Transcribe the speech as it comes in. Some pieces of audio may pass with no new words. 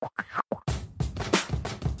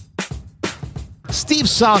Steve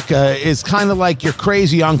Saka is kind of like your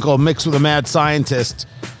crazy uncle mixed with a mad scientist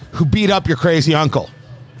who beat up your crazy uncle.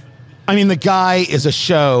 I mean, the guy is a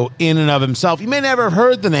show in and of himself. You may never have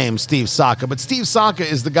heard the name Steve Saka, but Steve Saka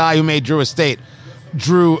is the guy who made Drew Estate.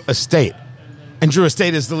 And Drew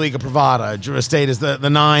Estate is the Liga Privada. Drew Estate is the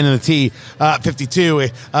 9 and the T 52.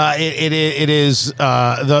 It is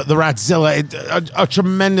the Ratzilla. A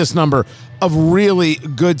tremendous number of really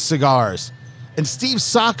good cigars. And Steve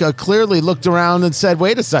Saka clearly looked around and said,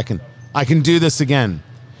 wait a second, I can do this again.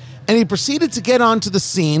 And he proceeded to get onto the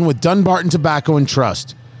scene with Dunbarton Tobacco and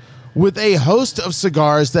Trust, with a host of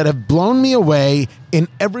cigars that have blown me away in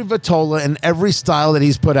every Vitola and every style that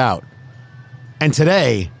he's put out. And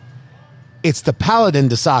today, it's the Paladin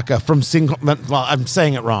de Saka from I'm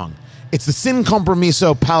saying it wrong. It's the Sin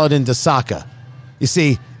Compromiso Paladin de Saka. You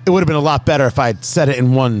see, it would have been a lot better if I'd said it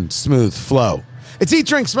in one smooth flow. It's Eat,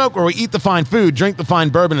 Drink, Smoke, where we eat the fine food, drink the fine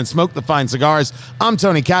bourbon, and smoke the fine cigars. I'm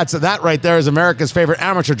Tony Katza. That right there is America's favorite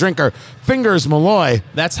amateur drinker, Fingers Malloy.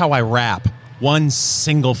 That's how I rap. One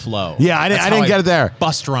single flow. Yeah, I didn't get it there.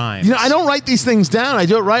 Bust rhymes. You know, I don't write these things down. I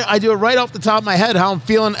do it right off the top of my head, how I'm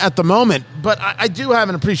feeling at the moment. But I do have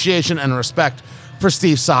an appreciation and a respect for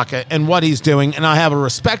Steve Saka and what he's doing, and I have a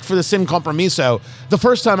respect for the Sin Compromiso. The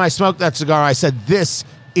first time I smoked that cigar, I said, this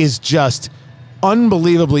is just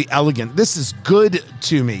unbelievably elegant. This is good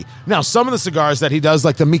to me. Now, some of the cigars that he does,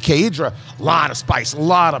 like the Micaidra, a lot of spice, a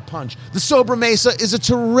lot of punch. The Sobra Mesa is a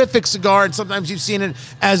terrific cigar, and sometimes you've seen it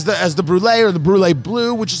as the Brulee or the Brulee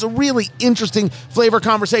Blue, which is a really interesting flavor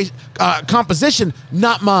composition.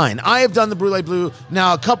 Not mine. I have done the Brulee Blue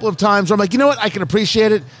now a couple of times where I'm like, you know what? I can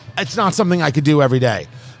appreciate it. It's not something I could do every day.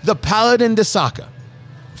 The Paladin de Saka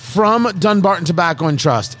from Dunbarton Tobacco and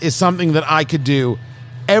Trust is something that I could do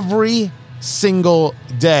every single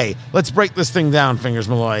day. Let's break this thing down, Fingers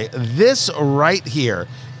Malloy. This right here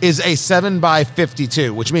is a 7x52,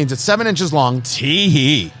 which means it's 7 inches long.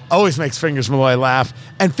 Tee-hee. Always makes Fingers Malloy laugh.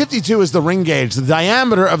 And 52 is the ring gauge, the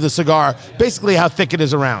diameter of the cigar, basically how thick it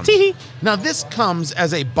is around. Tee-hee. Now, this comes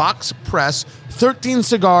as a box press, 13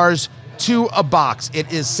 cigars to a box.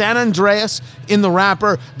 It is San Andreas in the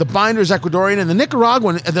wrapper, the binder is Ecuadorian, and the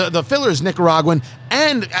Nicaraguan, the filler is Nicaraguan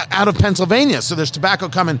and out of Pennsylvania. So there's tobacco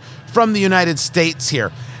coming from the United States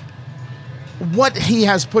here. What he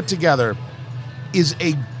has put together is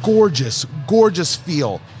a gorgeous, gorgeous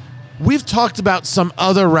feel. We've talked about some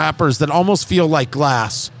other wrappers that almost feel like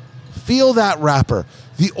glass. Feel that wrapper.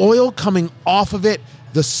 The oil coming off of it,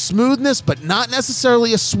 the smoothness, but not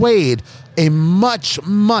necessarily a suede, a much,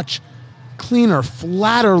 much cleaner,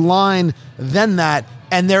 flatter line than that,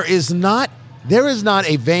 and there is not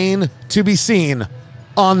a vein to be seen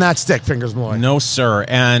on that stick, Fingers Malloy. No, sir.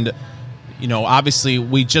 And you know, obviously,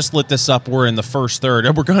 we just lit this up. We're in the first third,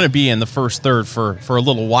 and we're going to be in the first third for a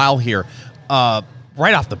little while here.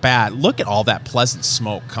 Right off the bat, look at all that pleasant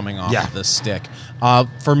smoke coming off of this stick.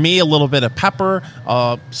 For me, a little bit of pepper,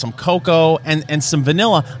 some cocoa, and some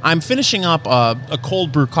vanilla. I'm finishing up a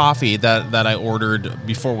cold brew coffee that I ordered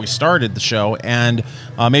before we started the show, and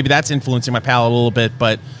maybe that's influencing my palate a little bit,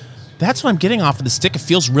 but that's what I'm getting off of the stick. It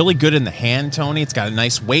feels really good in the hand, Tony. It's got a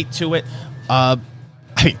nice weight to it.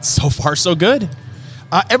 So far, so good.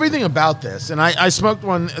 Everything about this, and I smoked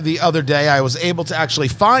one the other day. I was able to actually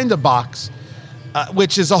find a box,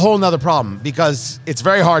 which is a whole nother problem because it's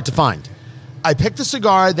very hard to find. I picked a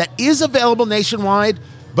cigar that is available nationwide,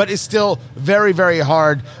 but is still very, very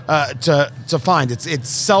hard to find. It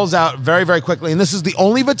sells out very, very quickly, and this is the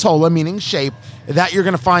only Vitola, meaning shape, that you're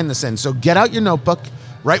going to find this in. So get out your notebook.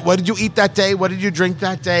 Right? What did you eat that day? What did you drink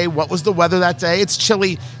that day? What was the weather that day? It's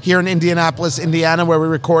chilly here in Indianapolis, Indiana, where we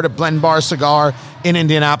record at Blend Bar Cigar in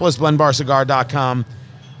Indianapolis, blendbarcigar.com.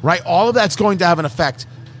 Right? All of that's going to have an effect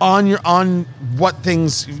on what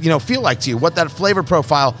things, feel like to you, what that flavor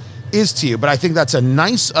profile is to you. But I think that's a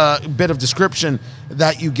nice bit of description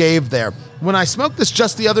that you gave there. When I smoked this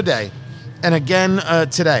just the other day, and again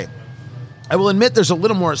today, I will admit there's a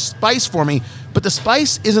little more spice for me, but the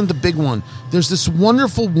spice isn't the big one. There's this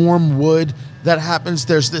wonderful warm wood that happens.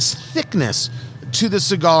 There's this thickness to the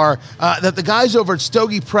cigar that the guys over at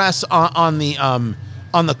Stogie Press on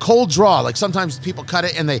the cold draw, like sometimes people cut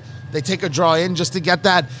it and they take a draw in just to get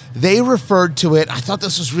that. They referred to it, I thought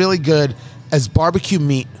this was really good, as barbecue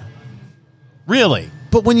meat. Really?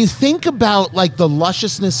 But when you think about like the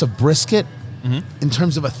lusciousness of brisket in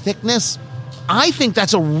terms of a thickness, I think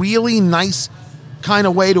that's a really nice kind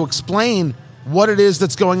of way to explain what it is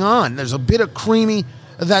that's going on. There's a bit of creamy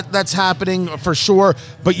that's happening for sure,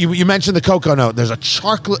 but you mentioned the cocoa note. There's a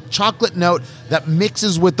chocolate note that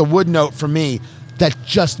mixes with the wood note for me that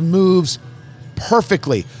just moves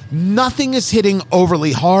perfectly. Nothing is hitting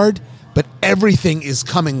overly hard. but everything is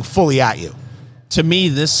coming fully at you. To me,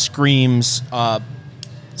 this screams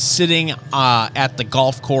sitting at the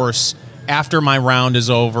golf course after my round is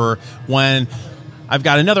over, when I've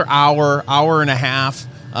got another hour and a half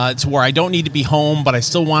to where I don't need to be home, but I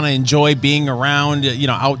still want to enjoy being around,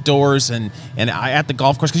 outdoors and at the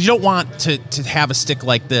golf course, because you don't want to have a stick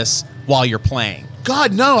like this while you're playing.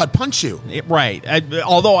 God, no, I'd punch you. Right.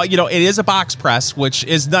 Although, it is a box press, which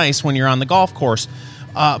is nice when you're on the golf course.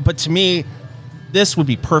 But to me, this would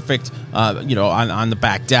be perfect, on the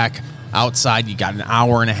back deck. Outside, you got an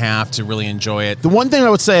hour and a half to really enjoy it. The one thing I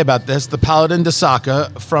would say about this, the Paladin de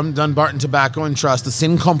Saka from Dunbarton Tobacco and Trust, the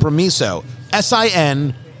Sin Compromiso,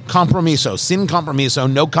 S-I-N, Compromiso, Sin Compromiso,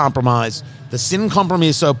 no compromise, the Sin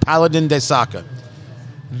Compromiso Paladin de Saka.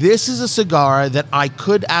 This is a cigar that I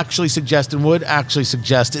could actually suggest and would actually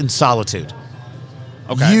suggest in solitude.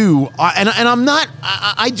 Okay. And I'm not.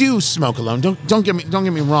 I do smoke alone. Don't get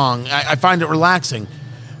me wrong. I find it relaxing.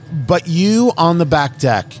 But you on the back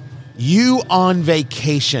deck, you on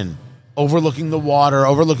vacation, overlooking the water,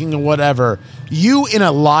 overlooking the whatever. You in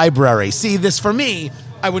a library. See, this for me,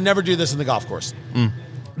 I would never do this in the golf course.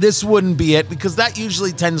 This wouldn't be it, because that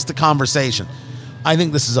usually tends to conversation. I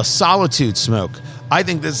think this is a solitude smoke. I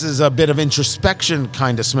think this is a bit of introspection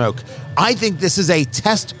kind of smoke. I think this is a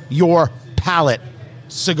test your palate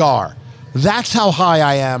cigar. That's how high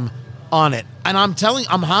I am on it. And I'm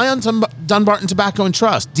high on Dunbarton Tobacco and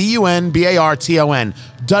Trust. Dunbarton,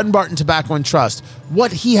 Dunbarton Tobacco and Trust.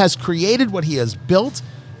 What he has created, what he has built,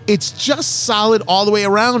 it's just solid all the way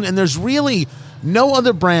around. And there's really no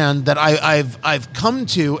other brand that I've come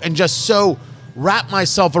to and just so wrap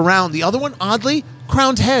myself around. The other one, oddly,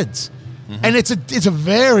 Crowned Heads. And it's a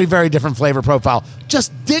very, very different flavor profile.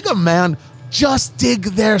 Just dig them, man. Just dig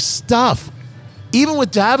their stuff. Even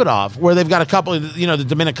with Davidoff, where they've got a couple of, the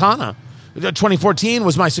Dominicana. 2014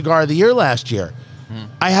 was my cigar of the year last year.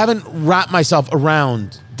 I haven't wrapped myself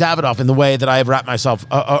around Davidoff in the way that I have wrapped myself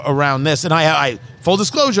around this. And I full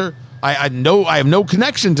disclosure, I have no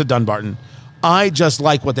connection to Dunbarton. I just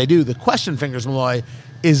like what they do. The question, Fingers Malloy,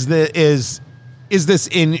 is this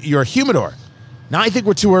in your humidor? Now, I think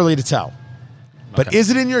we're too early to tell. But Okay. is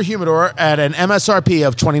it in your humidor at an MSRP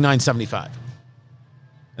of $29.75?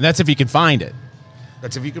 And that's if you can find it.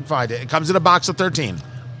 That's if you can find it. It comes in a box of 13.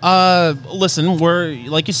 Listen,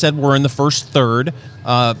 like you said, we're in the first third,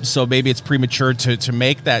 so maybe it's premature to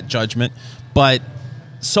make that judgment. But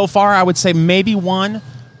so far, I would say maybe one.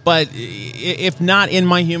 But if not in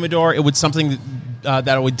my humidor, it would something that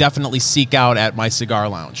I would definitely seek out at my cigar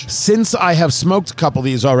lounge. Since I have smoked a couple of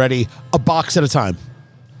these already, a box at a time.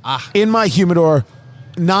 In my humidor,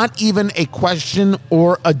 not even a question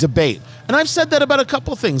or a debate. And I've said that about a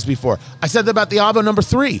couple of things before. I said that about the Avo number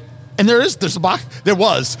 3. And there's a box. There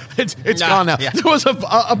was. It's gone now. Yeah. There was a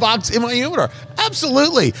box in my humidor.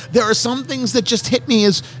 Absolutely. There are some things that just hit me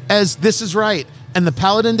as this is right. And the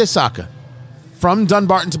Paladin de Saka from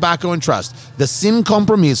Dunbarton Tobacco and Trust, the Sin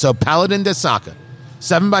Compromiso Paladin de Saka,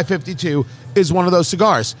 7x52, is one of those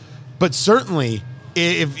cigars. But certainly,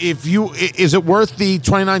 is it worth the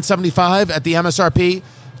 $29.75 at the MSRP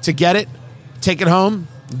to get it, take it home,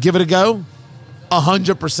 give it a go?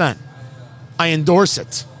 100%. I endorse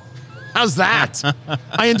it. How's that?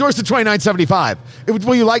 I endorse the $29.75.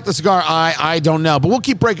 Will you like the cigar? I don't know, but we'll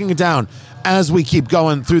keep breaking it down as we keep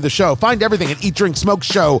going through the show. Find everything at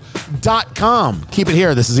eatdrinksmokeshow.com. Keep it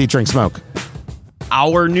here. This is Eat Drink Smoke.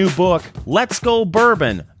 Our new book, Let's Go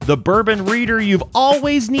Bourbon, the bourbon reader you've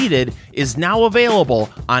always needed, is now available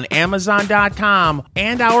on Amazon.com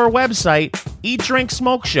and our website,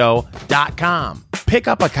 eatdrinksmokeshow.com. Pick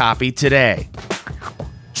up a copy today.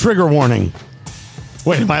 Trigger warning.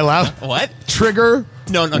 Wait, am I allowed? What? Trigger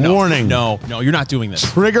No. warning. No, you're not doing this.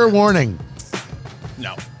 Trigger warning.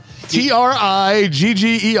 No.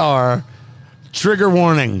 Trigger. Trigger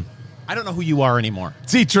warning. I don't know who you are anymore.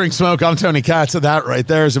 It's Eat, Drink, Smoke. I'm Tony Katz. And that right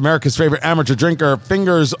there is America's favorite amateur drinker,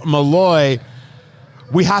 Fingers Malloy.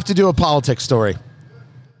 We have to do a politics story.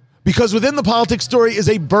 Because within the politics story is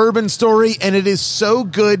a bourbon story, and it is so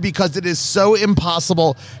good because it is so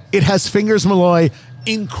impossible. It has Fingers Malloy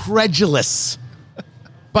incredulous.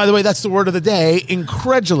 By the way, that's the word of the day,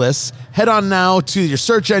 incredulous. Head on now to your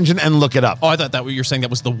search engine and look it up. Oh, I thought that what you're saying that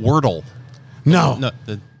was the Wordle. No, No,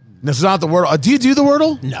 this is not the Wordle. Do you do the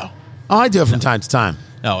Wordle? no. Oh, I do it from time to time.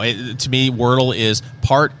 No, to me, Wordle is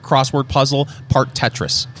part crossword puzzle, part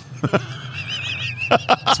Tetris.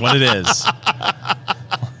 That's what it is.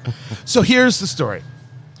 So here's the story.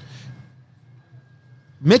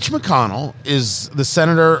 Mitch McConnell is the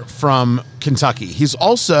senator from Kentucky. He's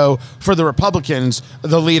also, for the Republicans,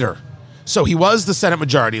 the leader. So he was the Senate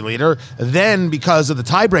Majority Leader. Then, because of the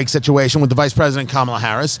tie-break situation with the Vice President Kamala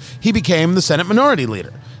Harris, he became the Senate Minority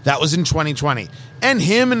Leader. That was in 2020. And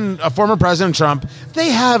him and former President Trump,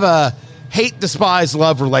 they have a hate, despise,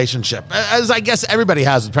 love relationship, as I guess everybody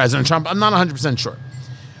has with President Trump. I'm not 100% sure.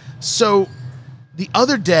 So the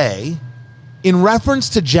other day, in reference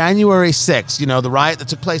to January 6th, you know, the riot that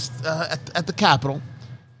took place at the Capitol,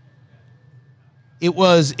 it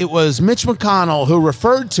was Mitch McConnell who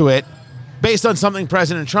referred to it based on something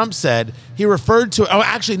President Trump said. He referred to,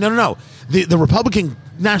 no. The Republican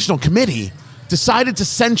National Committee decided to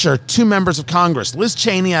censure two members of Congress, Liz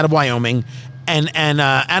Cheney out of Wyoming and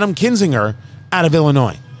Adam Kinzinger out of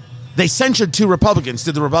Illinois. They censured two Republicans,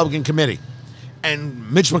 did the Republican committee.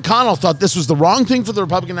 And Mitch McConnell thought this was the wrong thing for the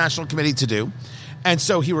Republican National Committee to do. And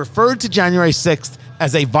so he referred to January 6th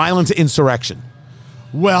as a violent insurrection.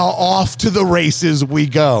 Well, off to the races we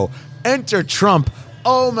go. Enter Trump.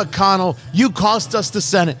 Oh, McConnell, you cost us the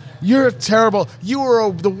Senate. You're terrible. You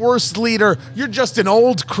are the worst leader. You're just an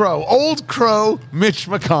old crow. Old crow, Mitch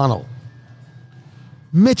McConnell.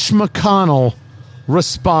 Mitch McConnell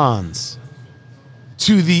responds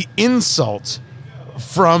to the insult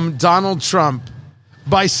from Donald Trump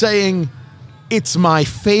by saying, "It's my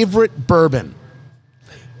favorite bourbon."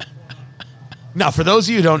 Now, for those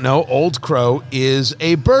of you who don't know, Old Crow is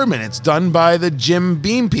a bourbon. It's done by the Jim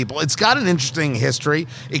Beam people. It's got an interesting history.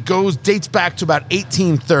 It dates back to about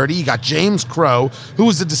 1830. You got James Crow, who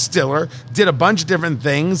was a distiller, did a bunch of different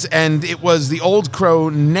things, and it was the Old Crow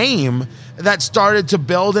name that started to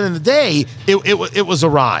build. And in the day, it was a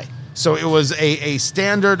rye. So it was a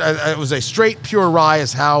standard, it was a straight pure rye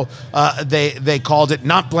is how they called it,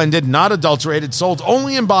 not blended, not adulterated, sold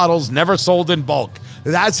only in bottles, never sold in bulk.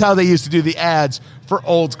 That's how they used to do the ads for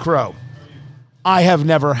Old Crow. I have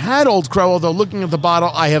never had Old Crow, although looking at the bottle,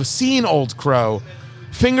 I have seen Old Crow.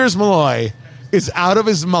 Fingers Malloy is out of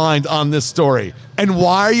his mind on this story. And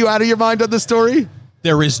why are you out of your mind on this story?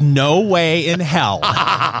 There is no way in hell.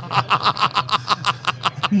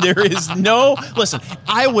 There is no... Listen,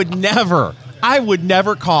 I would never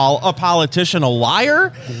call a politician a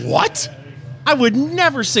liar. What? I would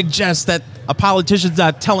never suggest that a politician's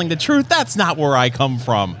not telling the truth. That's not where I come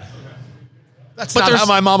from. That's not how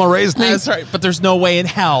my mama raised me. That's right. But there's no way in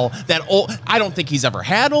hell that I don't think he's ever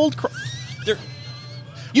had Old Crow.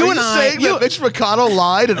 You saying that Mitch McConnell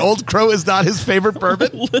lied and Old Crow is not his favorite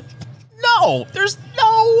bourbon? No, there's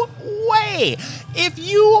no way. If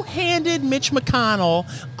you handed Mitch McConnell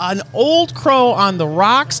an Old Crow on the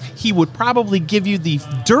rocks, he would probably give you the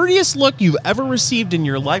dirtiest look you've ever received in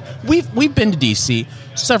your life. We've been to D.C.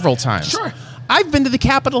 several times. Sure. I've been to the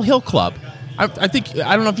Capitol Hill Club. I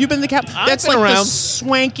don't know if you've been to the Capitol. That's like around.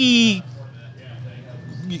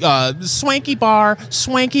 the swanky bar,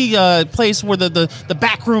 swanky place where the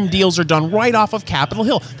backroom deals are done right off of Capitol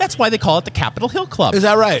Hill. That's why they call it the Capitol Hill Club. Is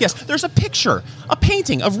that right? Yes. There's a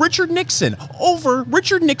painting of Richard Nixon over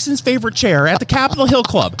Richard Nixon's favorite chair at the Capitol Hill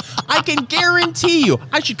Club. I can guarantee you,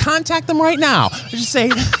 I should contact them right now. I should say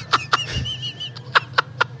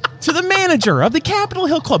to the manager of the Capitol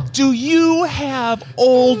Hill Club, do you have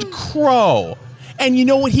Old Crow? And you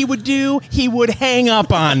know what he would do? He would hang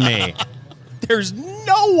up on me. There's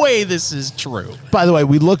no way this is true. By the way,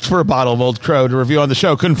 we looked for a bottle of Old Crow to review on the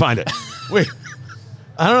show. Couldn't find it.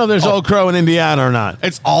 I don't know if there's Old Crow in Indiana or not.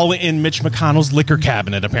 It's all in Mitch McConnell's liquor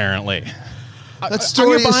cabinet, apparently. That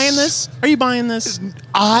story Are you buying this? Are you buying this?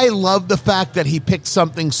 I love the fact that he picked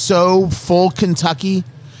something so full Kentucky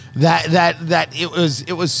that it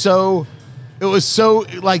was so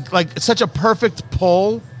like such a perfect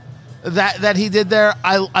pull that he did there.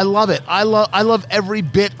 I love it. I love every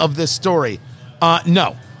bit of this story.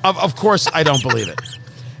 No, of course I don't believe it.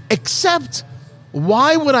 Except,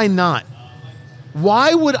 why would I not?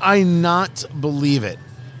 Why would I not believe it?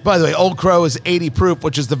 By the way, Old Crow is 80 proof,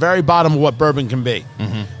 which is the very bottom of what bourbon can be.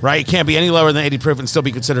 Mm-hmm. Right? It can't be any lower than 80 proof and still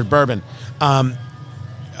be considered bourbon. I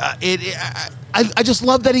just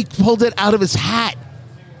love that he pulled it out of his hat.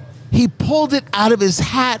 He pulled it out of his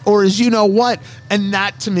hat, or as you know what, and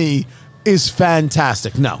that to me is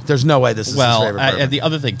fantastic. No, there's no way this is his favorite bourbon. The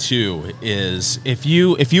other thing too is if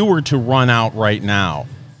you were to run out right now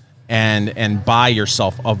and buy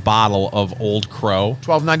yourself a bottle of Old Crow,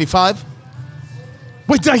 $12.95.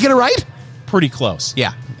 Wait, did I get it right? Pretty close.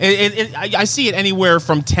 Yeah, I see it anywhere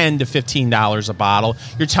from $10 to $15 a bottle.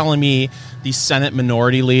 You're telling me the Senate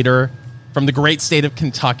Minority Leader from the great state of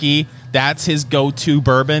Kentucky, that's his go-to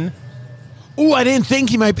bourbon? Oh, I didn't think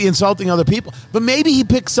he might be insulting other people. But maybe he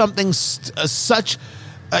picked something such...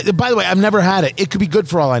 by the way, I've never had it. It could be good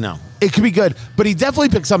for all I know. It could be good. But he definitely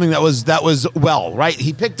picked something that was well, right?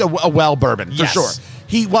 He picked a well bourbon, for sure.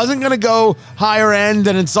 He wasn't going to go higher end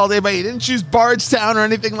and insult anybody. He didn't choose Bardstown or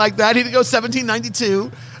anything like that. He didn't go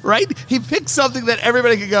 1792, right? He picked something that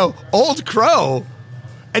everybody could go, Old Crow,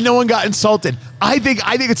 and no one got insulted. I think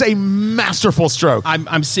it's a masterful stroke.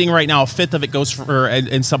 I'm seeing right now a fifth of it goes for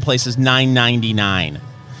in some places $9.99.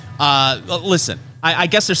 Listen, I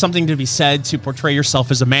guess there's something to be said to portray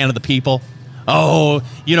yourself as a man of the people. Oh,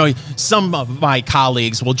 some of my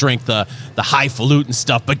colleagues will drink the highfalutin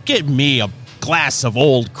stuff, but give me a glass of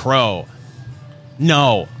Old Crow.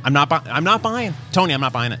 No, I'm not buying. Tony, I'm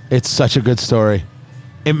not buying it. It's such a good story.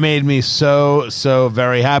 It made me so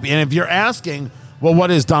very happy. And if you're asking, well,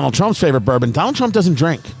 what is Donald Trump's favorite bourbon? Donald Trump doesn't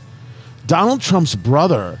drink. Donald Trump's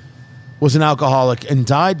brother was an alcoholic and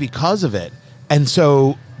died because of it. And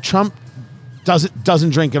so Trump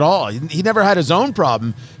doesn't drink at all. He never had his own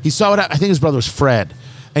problem. He saw it. I think his brother was Fred,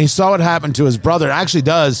 and he saw what happened to his brother. It actually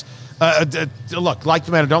does. Look, like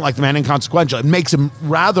the man or don't like the man, inconsequential. It makes him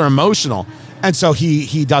rather emotional, and so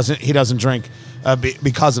he doesn't drink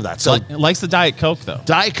because of that. So likes the Diet Coke though.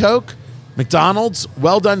 Diet Coke, McDonald's,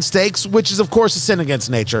 well done steaks, which is of course a sin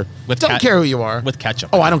against nature. Don't care who you are with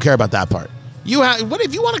ketchup. Oh, I don't care about that part. What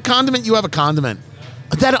if you want a condiment? You have a condiment.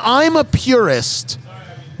 That I'm a purist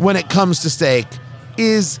when it comes to steak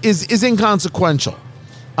is inconsequential.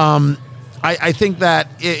 I think that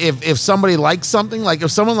if somebody likes something, like if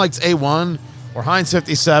someone likes A1 or Heinz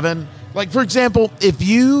 57, like for example, if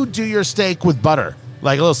you do your steak with butter,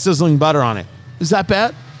 like a little sizzling butter on it, is that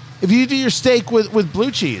bad? If you do your steak with blue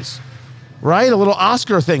cheese, right, a little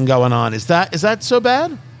Oscar thing going on, is that so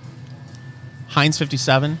bad? Heinz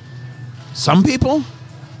 57. Some people.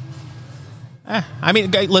 I mean,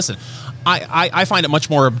 listen, I find it much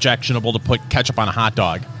more objectionable to put ketchup on a hot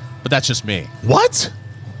dog, but that's just me. What?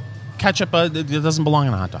 Ketchup, it doesn't belong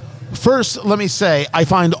on a hot dog. First, let me say, I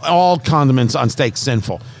find all condiments on steak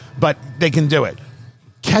sinful, but they can do it.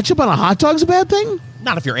 Ketchup on a hot dog's a bad thing?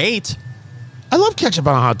 Not if you're 8. I love ketchup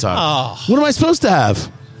on a hot dog. Oh. What am I supposed to have?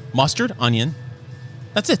 Mustard, onion.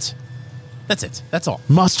 That's it. That's all.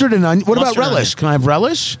 Mustard and onion? What about Mustard and relish? onion. Can I have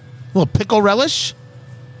relish? A little pickle relish?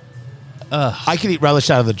 I can eat relish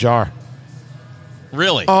out of the jar.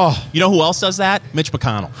 Really? Oh. You know who else does that? Mitch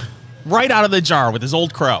McConnell. Right out of the jar with his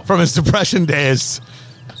Old Crow. From his Depression days.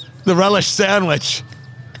 The relish sandwich.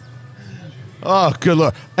 Oh, good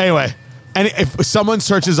Lord. Anyway, and if someone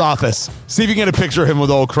searches office, see if you can get a picture of him with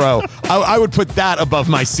Old Crow. I would put that above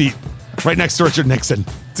my seat, right next to Richard Nixon.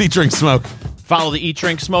 It's Eat, Drink, Smoke. Follow the Eat,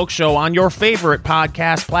 Drink, Smoke Show on your favorite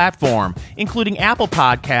podcast platform, including Apple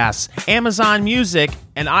Podcasts, Amazon Music,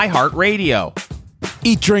 and iHeartRadio.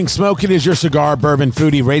 Eat, Drink, Smoke. It is your cigar, bourbon,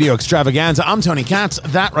 foodie, radio extravaganza. I'm Tony Katz.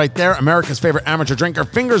 That right there, America's favorite amateur drinker,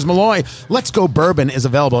 Fingers Malloy. Let's Go Bourbon is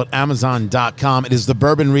available at Amazon.com. It is the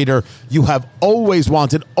bourbon reader you have always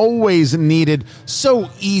wanted, always needed. So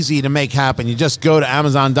easy to make happen. You just go to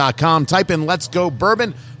Amazon.com, type in Let's Go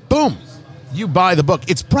Bourbon, boom. You buy the book.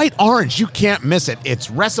 It's bright orange. You can't miss it. It's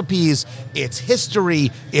recipes, it's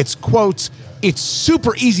history, it's quotes. It's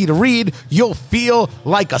super easy to read. You'll feel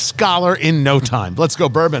like a scholar in no time. Let's Go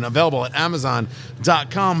Bourbon, available at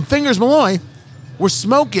Amazon.com. Fingers Malloy, we're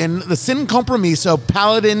smoking the Sin Compromiso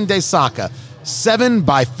Paladin de Saka,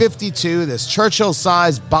 7x52, this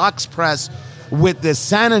Churchill-sized box press with this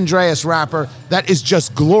San Andreas wrapper that is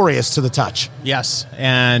just glorious to the touch. Yes,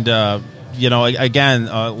 and again,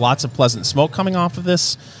 lots of pleasant smoke coming off of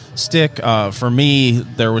this stick. For me,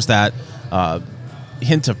 there was that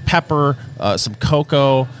hint of pepper, some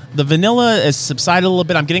cocoa. The vanilla has subsided a little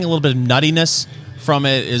bit. I'm getting a little bit of nuttiness from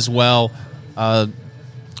it as well.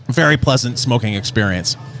 Very pleasant smoking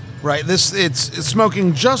experience. Right. It's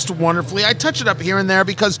smoking just wonderfully. I touch it up here and there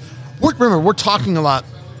because we're talking a lot.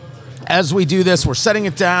 As we do this, we're setting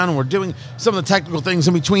it down and we're doing some of the technical things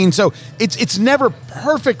in between. So it's never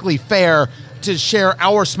perfectly fair to share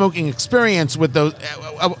our smoking experience with those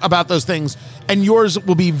about those things, and yours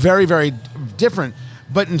will be very, very different.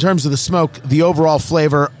 But in terms of the smoke, the overall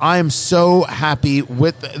flavor, I am so happy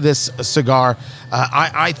with this cigar.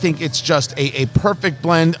 I think it's just a perfect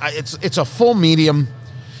blend. It's a full medium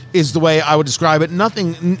is the way I would describe it.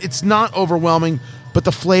 It's not overwhelming, but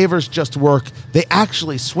the flavors just work. They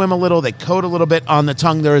actually swim a little. They coat a little bit on the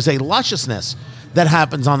tongue. There is a lusciousness that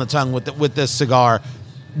happens on the tongue with this cigar.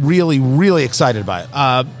 Really, really excited by it.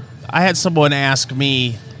 I had someone ask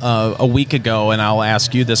me a week ago, and I'll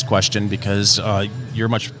ask you this question because you're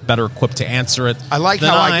much better equipped to answer it. I like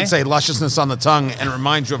how I can say lusciousness on the tongue and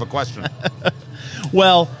remind you of a question.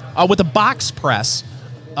 Well, with the box press,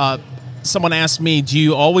 someone asked me, do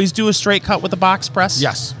you always do a straight cut with the box press?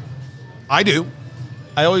 Yes, I do.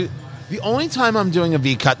 The only time I'm doing a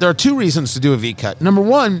V cut, there are two reasons to do a V cut. Number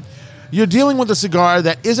one, you're dealing with a cigar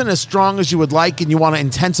that isn't as strong as you would like, and you want to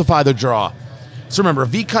intensify the draw. So remember, a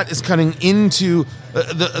V-cut is cutting into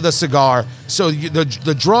the cigar, so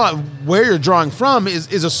the draw where you're drawing from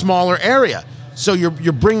is a smaller area. So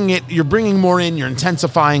you're bringing more in, you're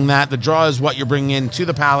intensifying that. The draw is what you're bringing in to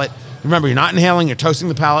the palate. Remember, you're not inhaling, you're toasting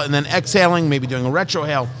the palate, and then exhaling, maybe doing a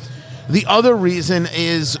retrohale. The other reason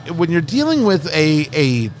is when you're dealing with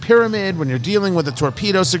a pyramid, when you're dealing with a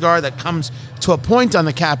torpedo cigar that comes to a point on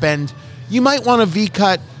the cap end, you might want a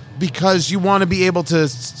V-cut because you want to be able to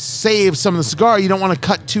save some of the cigar. You don't want to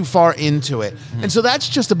cut too far into it. Mm-hmm. And so that's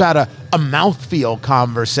just about a mouthfeel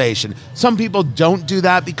conversation. Some people don't do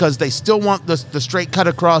that because they still want the straight cut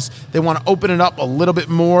across. They want to open it up a little bit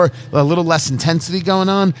more, a little less intensity going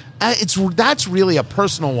on. That's really a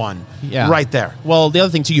personal one right there. Well, the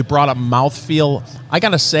other thing, too, you brought up mouthfeel. I got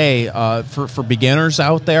to say, for beginners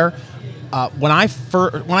out there, when I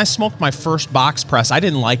smoked my first box press, I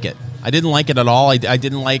didn't like it. I didn't like it at all. I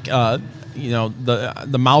didn't like, the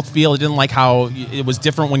mouthfeel. I didn't like how it was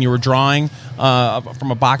different when you were drawing from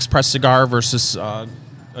a box press cigar versus.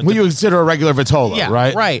 What you consider a regular Vitola,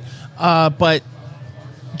 right? Right. But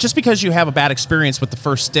just because you have a bad experience with the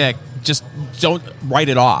first stick, just don't write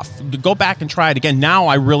it off. Go back and try it again. Now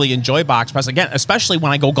I really enjoy box press again, especially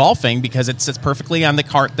when I go golfing because it sits perfectly on the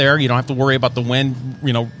cart there. You don't have to worry about the wind,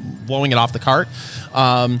 blowing it off the cart.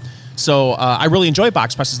 So I really enjoy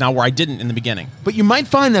box presses now where I didn't in the beginning. But you might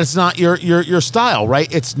find that it's not your style,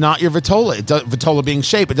 right? It's not your Vitola. Vitola being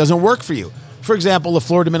shape, it doesn't work for you. For example, La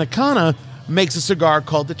Flor Dominicana makes a cigar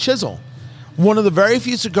called the Chisel. One of the very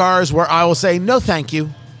few cigars where I will say, no thank you.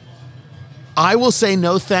 I will say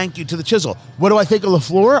no thank you to the Chisel. What do I think of La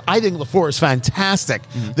Flor? I think La Flor is fantastic.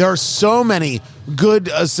 Mm-hmm. There are so many good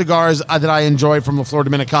cigars that I enjoy from La Flor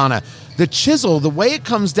Dominicana. The Chisel, the way it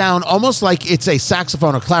comes down, almost like it's a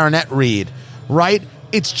saxophone or clarinet reed, right?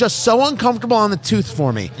 It's just so uncomfortable on the tooth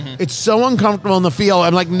for me. Mm-hmm. It's so uncomfortable in the feel.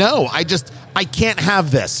 I'm like, no, I can't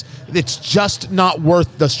have this. It's just not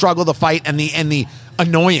worth the struggle, the fight, and the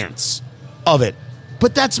annoyance of it.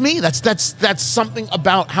 But that's me. That's something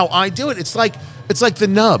about how I do it. It's like the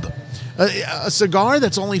nub. A cigar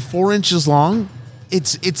that's only 4 inches long,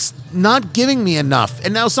 it's not giving me enough.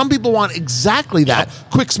 And now some people want exactly that,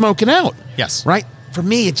 quick smoking out. Yes. Right? For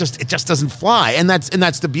me, it just doesn't fly. And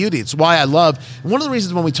that's the beauty. It's why I love. And one of the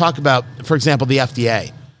reasons when we talk about, for example, the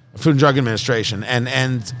FDA, Food and Drug Administration,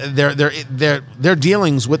 and their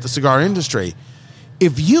dealings with the cigar industry,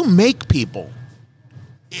 if you make people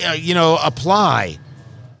apply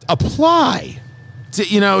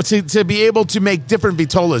to be able to make different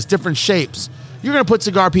Vitolas, different shapes, you're going to put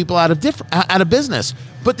cigar people out of business.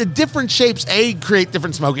 But the different shapes, A, create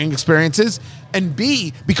different smoking experiences, and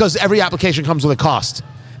B, because every application comes with a cost.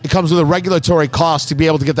 It comes with a regulatory cost to be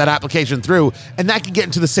able to get that application through, and that can get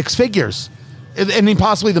into the 6 figures, and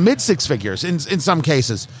possibly the mid 6 figures in some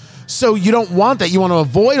cases. So you don't want that. You want to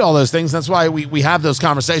avoid all those things. That's why we have those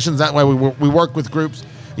conversations. That way we work with groups,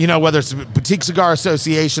 whether it's a Boutique Cigar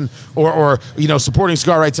Association or supporting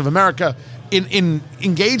Cigar Rights of America in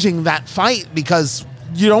engaging that fight, because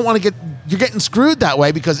you don't want to you're getting screwed that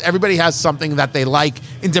way because everybody has something that they like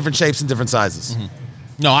in different shapes and different sizes. Mm-hmm.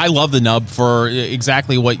 No, I love the nub for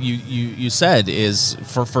exactly what you said. Is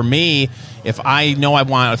for me, if I know I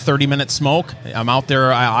want a 30-minute smoke, I'm out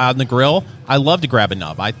there on the grill, I love to grab a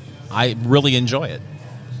nub. I really enjoy it.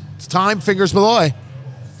 It's time, Fingers Malloy,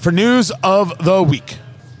 for News of the Week.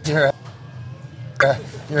 You're a good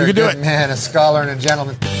good man, a scholar and a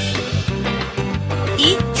gentleman.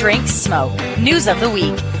 Eat, drink, smoke. News of the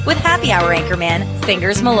Week with Happy Hour anchorman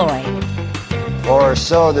Fingers Malloy. Or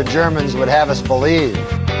so the Germans would have us believe.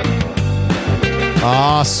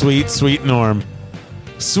 Ah, sweet Norm.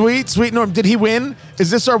 Sweet Norm. Did he win? Is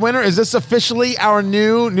this our winner? Is this officially our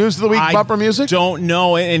new News of the Week bumper music? I don't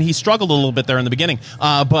know, and he struggled a little bit there in the beginning.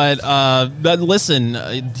 But listen,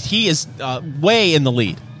 he is way in the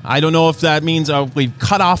lead. I don't know if that means we've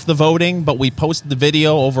cut off the voting, but we posted the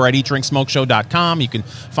video over at eatdrinksmokeshow.com. You can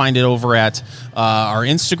find it over at our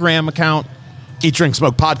Instagram account. Eat, Drink,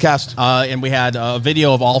 Smoke Podcast. And we had a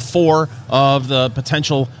video of all 4 of the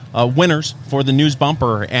potential winners for the news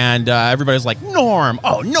bumper. And everybody's like, Norm.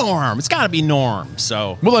 Oh, Norm. It's got to be Norm.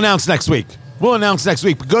 So we'll announce next week. Go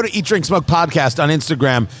to Eat, Drink, Smoke Podcast on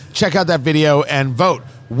Instagram. Check out that video and vote.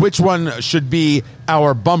 Which one should be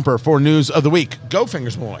our bumper for News of the Week? Go,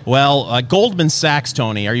 Fingers Malloy. Well, Goldman Sachs,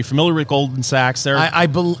 Tony. Are you familiar with Goldman Sachs? I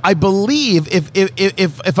believe,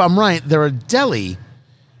 if I'm right, they're a deli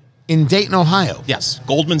in Dayton, Ohio. Yes,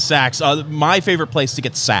 Goldman Sachs. My favorite place to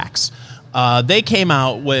get Sachs. They came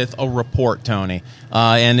out with a report, Tony,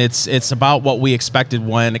 and it's about what we expected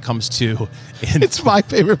when it comes to. It's my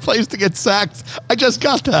favorite place to get sacked. I just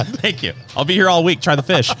got that. Thank you. I'll be here all week. Try the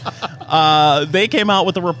fish. They came out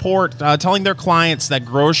with a report telling their clients that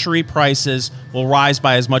grocery prices will rise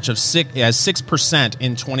by as much as 6%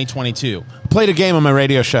 in 2022. Played a game on my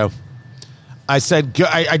radio show. I said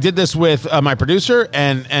I did this with my producer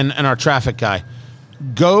and our traffic guy.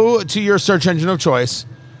 Go to your search engine of choice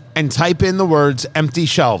and type in the words empty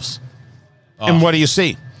shelves. And what do you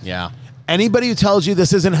see? Yeah. Anybody who tells you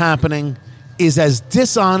this isn't happening is as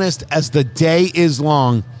dishonest as the day is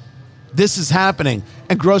long. This is happening.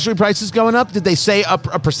 And grocery prices going up? Did they say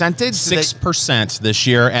up a percentage? 6% this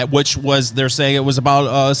year, at which was, they're saying it was about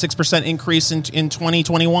a 6% increase in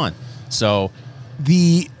 2021. So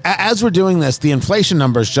as we're doing this, the inflation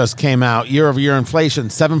numbers just came out. Year-over-year inflation,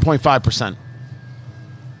 7.5%.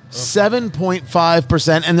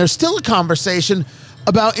 7.5%. And there's still a conversation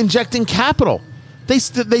about injecting capital. They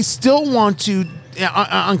still want to,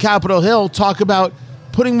 on Capitol Hill, talk about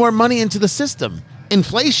putting more money into the system.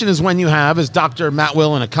 Inflation is when you have, as Dr. Matt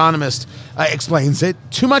Will, an economist, explains it,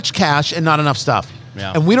 too much cash and not enough stuff.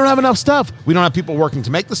 Yeah. And we don't have enough stuff. We don't have people working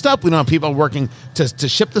to make the stuff. We don't have people working to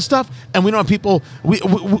ship the stuff. And we don't have people,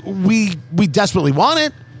 we desperately want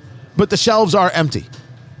it, but the shelves are empty.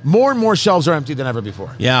 More and more shelves are empty than ever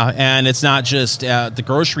before. Yeah, and it's not just the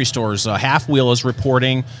grocery stores. Half Wheel is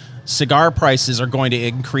reporting cigar prices are going to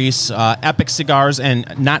increase. Epic Cigars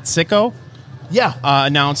and Not Sicko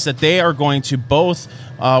announced that they are going to both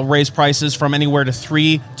raise prices from anywhere to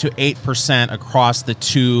 3 to 8% across the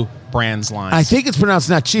two brands lines. I think it's pronounced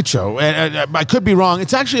Nachicho. I could be wrong.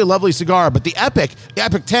 It's actually a lovely cigar, but the Epic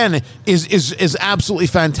 10 is absolutely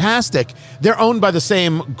fantastic. They're owned by the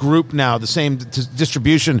same group now, the same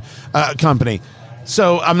distribution company.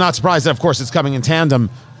 So I'm not surprised that, of course, it's coming in tandem.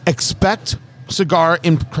 Expect cigar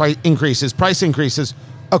price increases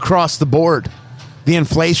across the board. The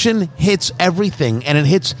inflation hits everything, and it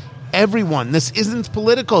hits everyone. This isn't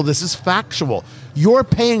political. This is factual. You're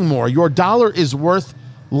paying more. Your dollar is worth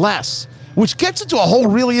less, which gets into a whole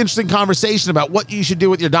really interesting conversation about what you should do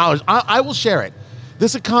with your dollars. I will share it.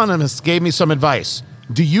 This economist gave me some advice.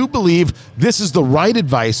 Do you believe this is the right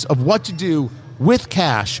advice of what to do with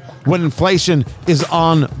cash when inflation is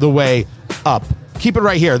on the way up? Keep it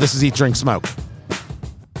right here. This is Eat, Drink, Smoke.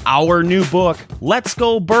 Our new book, Let's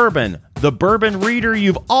Go Bourbon, the bourbon reader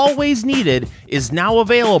you've always needed, is now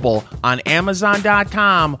available on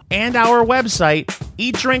Amazon.com and our website,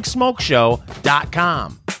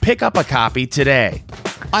 EatDrinkSmokeShow.com. Pick up a copy today.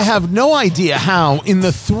 I have no idea how, in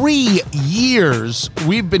the 3 years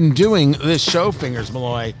we've been doing this show, Fingers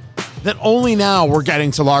Malloy, that only now we're getting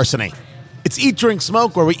to larceny. It's Eat, Drink,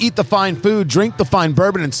 Smoke, where we eat the fine food, drink the fine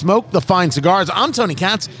bourbon, and smoke the fine cigars. I'm Tony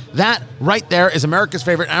Katz. That right there is America's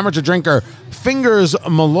favorite amateur drinker, Fingers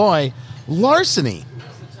Malloy. Larceny.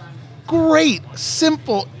 Great,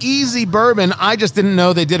 simple, easy bourbon. I just didn't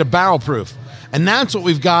know they did a barrel proof. And that's what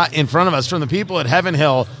we've got in front of us from the people at Heaven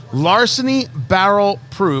Hill. Larceny Barrel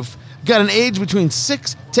Proof. Got an age between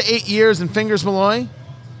 6 to 8 years in Fingers Malloy.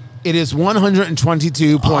 It is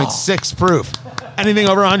 122.6 proof. Anything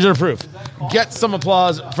over 100 proof. Get some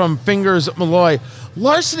applause from Fingers Malloy.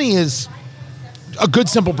 Larceny is a good,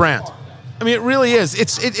 simple brand. I mean, it really is.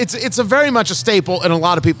 It's a very much a staple in a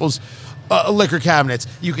lot of people's liquor cabinets.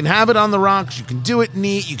 You can have it on the rocks. You can do it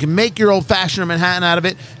neat. You can make your old-fashioned or Manhattan out of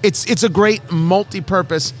it. It's a great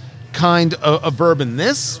multi-purpose kind of bourbon.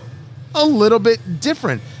 This, a little bit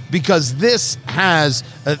different because this has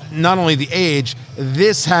not only the age,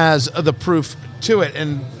 this has the proof to it.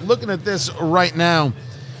 And looking at this right now,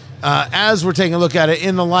 as we're taking a look at it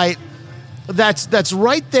in the light, that's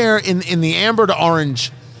right there in the amber to orange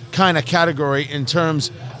kind of category in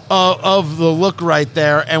terms of the look right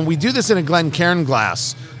there. And we do this in a Glencairn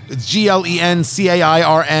glass. It's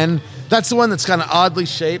Glencairn. That's the one that's kind of oddly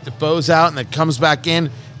shaped. It bows out and it comes back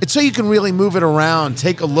in. It's so you can really move it around,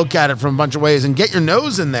 take a look at it from a bunch of ways, and get your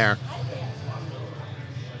nose in there.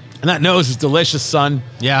 And that nose is delicious, son.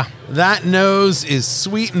 Yeah. That nose is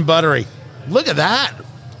sweet and buttery. Look at that.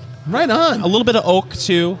 Right on. A little bit of oak,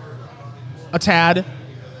 too. A tad.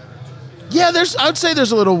 Yeah, I would say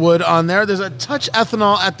there's a little wood on there. There's a touch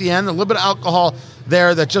ethanol at the end, a little bit of alcohol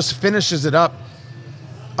there that just finishes it up.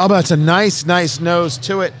 Oh, but it's a nice nose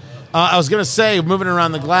to it. I was going to say, moving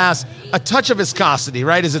around the glass, a touch of viscosity,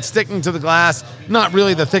 right? Is it sticking to the glass? Not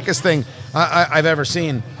really the thickest thing I've ever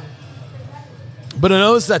seen. But a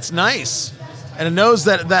nose that's nice. And a nose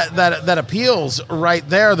that appeals right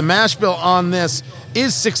there. The mash bill on this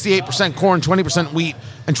is 68% corn, 20% wheat,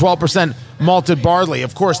 and 12% malted barley.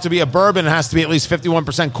 Of course, to be a bourbon, it has to be at least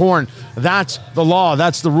 51% corn. That's the law.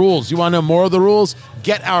 That's the rules. You want to know more of the rules?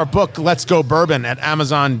 Get our book, Let's Go Bourbon, at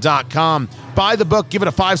Amazon.com. Buy the book, give it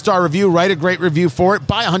a 5-star review, write a great review for it,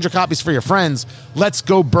 buy 100 copies for your friends. Let's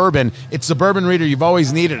Go Bourbon. It's the bourbon reader you've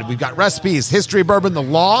always needed. We've got recipes, history of bourbon, the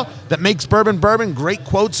law that makes bourbon bourbon, great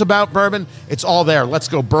quotes about bourbon. It's all there. Let's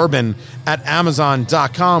Go Bourbon at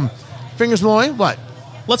Amazon.com. Fingers Malloy, what?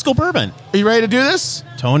 Let's go bourbon. Are you ready to do this?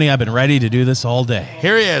 Tony, I've been ready to do this all day.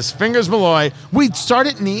 Here he is, Fingers Malloy. We start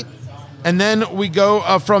it neat, and then we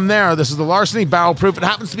go from there. This is the Larceny Barrel Proof. It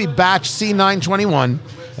happens to be batch C921.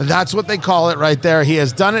 That's what they call it right there. He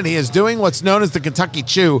has done it. He is doing what's known as the Kentucky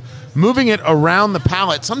Chew, moving it around the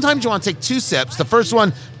palate. Sometimes you want to take 2 sips. The first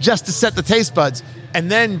one just to set the taste buds, and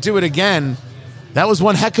then do it again. That was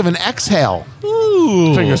one heck of an exhale.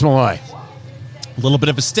 Ooh. Fingers Malloy. A little bit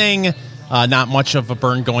of a sting. Not much of a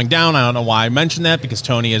burn going down. I don't know why I mentioned that, because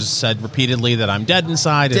Tony has said repeatedly that I'm dead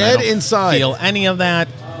inside. And I don't inside. Feel any of that.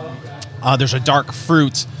 There's a dark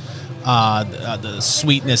fruit. The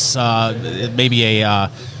sweetness. Maybe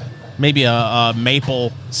a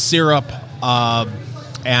maple syrup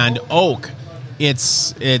and oak.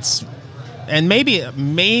 It's and maybe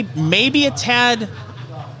a tad,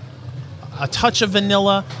 a touch of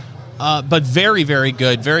vanilla, but very, very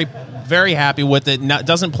good. Very, very happy with it.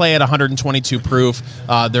 Doesn't play at 122 proof.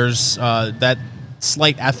 There's that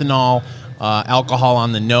slight ethanol alcohol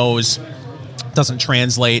on the nose. Doesn't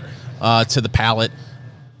translate to the palate.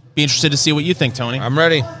 Be interested to see what you think, Tony. I'm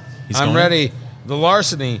ready. I'm ready. The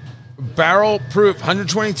Larceny Barrel Proof,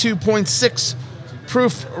 122.6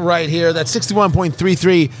 proof right here. That's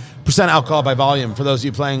 61.33% alcohol by volume for those of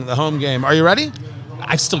you playing the home game. Are you ready?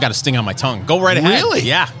 I've still got a sting on my tongue. Go right ahead. Really?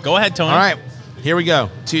 Yeah. Go ahead, Tony. All right. Here we go.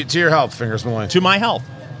 To your health, Fingers Malloy. To my health.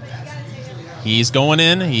 He's going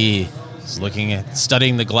in. He's looking at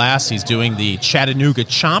studying the glass. He's doing the Chattanooga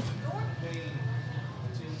Chomp.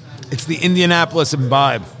 It's the Indianapolis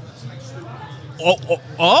Imbibe.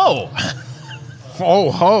 Oh.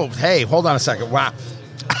 Hey, hold on a second. Wow.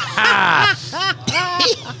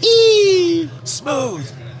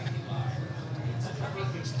 Smooth.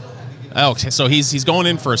 Okay, so he's going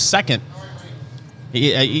in for a second.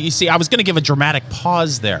 You see, I was going to give a dramatic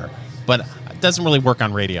pause there, but it doesn't really work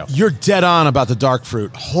on radio. You're dead on about the dark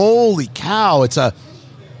fruit. Holy cow.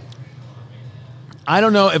 I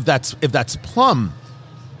don't know if that's plum,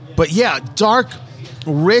 but yeah, dark,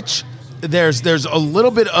 rich. There's a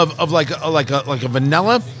little bit of like a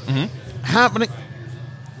vanilla happening.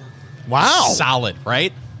 Wow. Solid,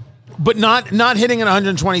 right? But not hitting at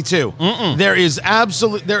 122. There is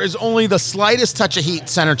only the slightest touch of heat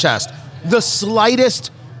center chest. The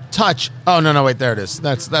slightest touch. Oh no, wait, there it is.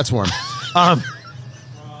 That's warm.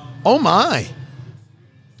 Oh my.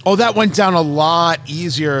 Oh, that went down a lot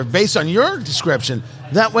easier. Based on your description,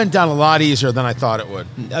 that went down a lot easier than I thought it would.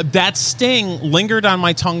 That sting lingered on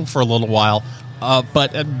my tongue for a little while,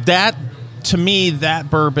 but that, to me, that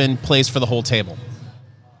bourbon plays for the whole table.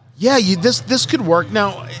 Yeah, this could work.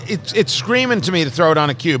 Now, it's screaming to me to throw it on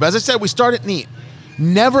a cube. As I said, we start it neat.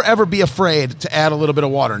 Never, ever be afraid to add a little bit of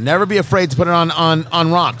water. Never be afraid to put it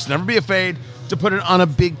on rocks. Never be afraid to put it on a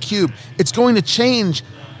big cube. It's going to change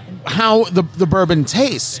how the bourbon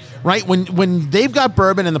tastes, right? When they've got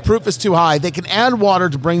bourbon and the proof is too high, they can add water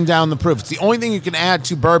to bring down the proof. It's the only thing you can add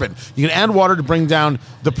to bourbon. You can add water to bring down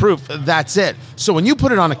the proof. That's it. So when you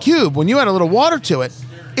put it on a cube, when you add a little water to it,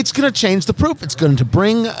 it's going to change the proof. It's going to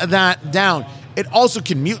bring that down. It also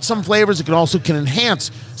can mute some flavors. It can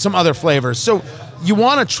enhance some other flavors. So you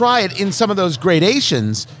want to try it in some of those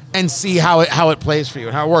gradations and see how it plays for you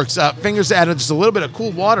and how it works. Fingers added just a little bit of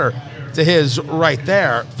cool water to his right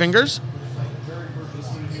there. Fingers?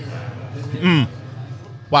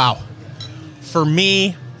 Wow. For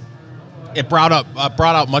me, it brought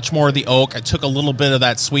out much more of the oak. I took a little bit of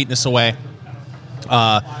that sweetness away.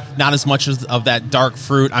 Not as much of that dark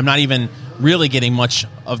fruit. I'm not even really getting much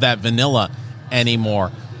of that vanilla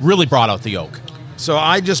anymore. Really brought out the oak. So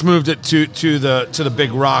I just moved it to the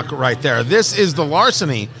big rock right there. This is the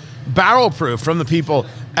Larceny Barrel Proof from the people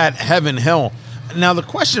at Heaven Hill. Now the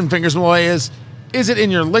question, Fingers Malloy, is it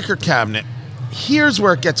in your liquor cabinet? Here's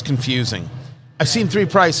where it gets confusing. I've seen 3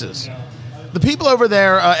 prices. The people over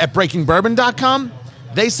there at BreakingBourbon.com,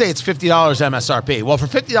 they say it's $50 MSRP. Well, for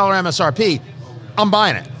 $50 MSRP, I'm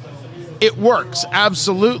buying it. It works,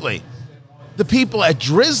 absolutely. The people at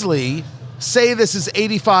Drizzly say this is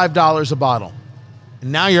 $85 a bottle.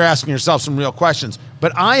 And now you're asking yourself some real questions.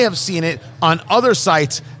 But I have seen it on other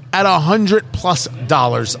sites at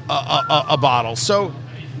 $100+ a bottle. So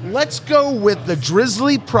let's go with the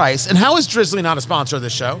Drizzly price. And how is Drizzly not a sponsor of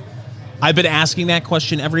this show? I've been asking that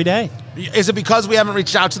question every day. Is it because we haven't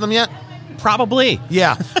reached out to them yet? Probably.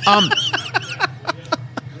 Yeah.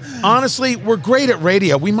 Honestly, we're great at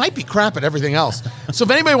radio. We might be crap at everything else. So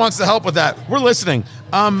if anybody wants to help with that, we're listening.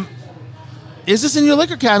 Is this in your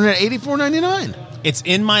liquor cabinet at $84.99? It's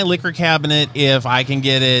in my liquor cabinet if I can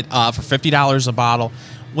get it for $50 a bottle.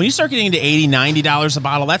 When you start getting into $80, $90 a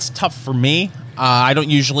bottle, that's tough for me. I don't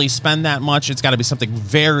usually spend that much. It's got to be something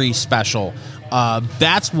very special.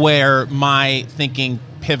 That's where my thinking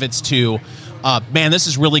pivots to, man, this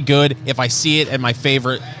is really good. If I see it at my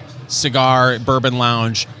favorite cigar bourbon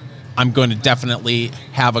lounge, I'm going to definitely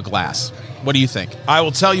have a glass. What do you think? I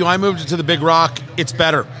will tell you, I moved it to the Big Rock. It's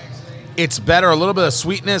better. It's better. A little bit of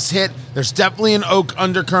sweetness hit. There's definitely an oak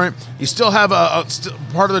undercurrent. You still have a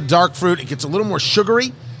part of the dark fruit. It gets a little more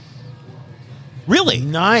sugary. Really?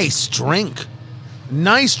 Nice drink.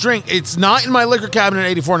 Nice drink. It's not in my liquor cabinet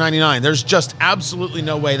at $84.99. There's just absolutely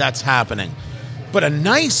no way that's happening. But a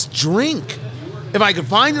nice drink. If I could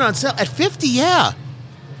find it on sale at $50, yeah.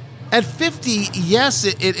 At $50, yes,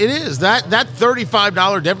 it is. That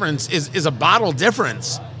 $35 difference is a bottle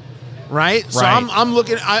difference, right? So I'm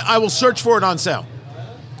looking. I will search for it on sale.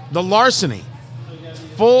 The Larceny,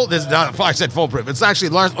 I said full proof. It's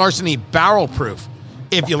actually Larceny barrel proof.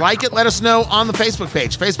 If you like it, let us know on the Facebook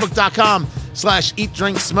page,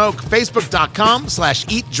 facebook.com/eatdrinksmoke,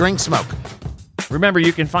 facebook.com/eatdrinksmoke. Remember,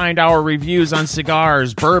 you can find our reviews on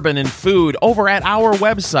cigars, bourbon, and food over at our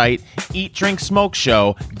website,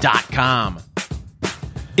 eatdrinksmokeshow.com.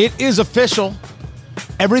 It is official.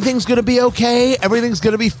 Everything's going to be okay. Everything's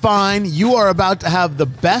going to be fine. You are about to have the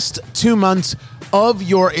best 2 months of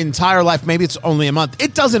your entire life. Maybe it's only a month.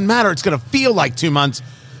 It doesn't matter. It's going to feel like 2 months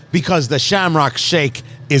because the Shamrock Shake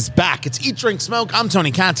is back. It's Eat, Drink, Smoke. I'm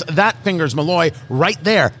Tony Katz. That Fingers Malloy right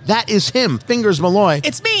there. That is him, Fingers Malloy.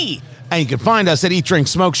 It's me. And you can find us at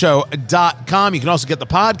eatdrinksmokeshow.com. You can also get the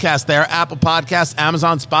podcast there, Apple Podcasts,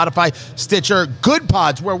 Amazon, Spotify, Stitcher, Good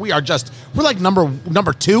Pods, where we're like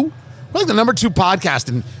number two. We're like the number 2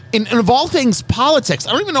 podcast in of all things politics.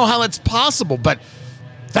 I don't even know how that's possible, but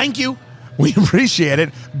thank you. We appreciate it.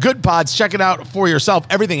 Good Pods, check it out for yourself.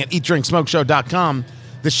 Everything at eatdrinksmokeshow.com.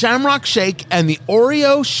 The Shamrock Shake and the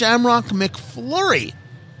Oreo Shamrock McFlurry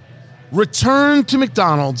return to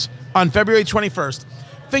McDonald's on February 21st.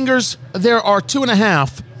 Fingers, there are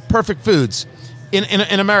 2.5 perfect foods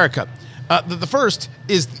in America. The first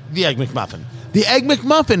is the Egg McMuffin. The Egg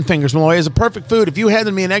McMuffin, Fingers Malloy, is a perfect food. If you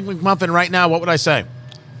handed me an Egg McMuffin right now, what would I say?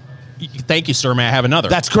 Thank you, sir. May I have another?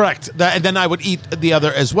 That's correct. And then I would eat the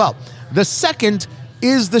other as well. The second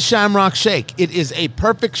is the Shamrock Shake. It is a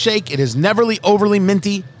perfect shake. It is never overly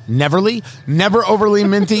minty. Never overly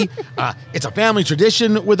minty. It's a family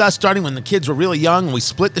tradition with us, starting when the kids were really young, and we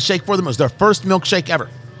split the shake for them. It was their first milkshake ever.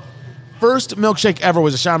 First milkshake ever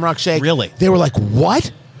was a Shamrock Shake. Really? They were like,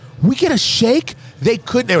 what? We get a shake? They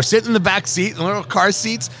were sitting in the back seat, in little car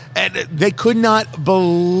seats, and they could not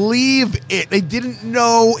believe it. They didn't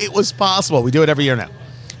know it was possible. We do it every year now.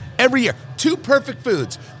 Every year. 2 perfect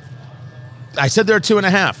foods. I said there are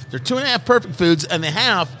 2.5. There are 2.5 perfect foods, and the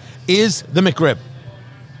half is the McRib.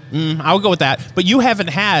 I'll go with that. But you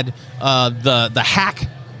haven't had the hack,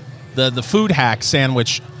 the food hack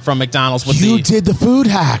sandwich from McDonald's. You did the food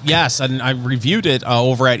hack. Yes, and I reviewed it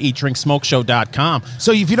over at eatdrinksmokeshow.com.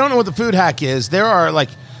 So if you don't know what the food hack is, there are like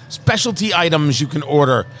specialty items you can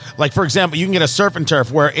order. Like, for example, you can get a surf and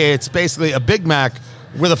turf where it's basically a Big Mac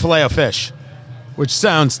with a filet of fish, which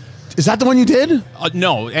sounds... Is that the one you did?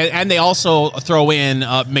 No, and they also throw in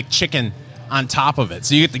McChicken on top of it.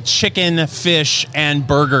 So you get the chicken, fish, and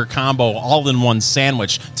burger combo all in one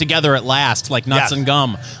sandwich together at last, like nuts and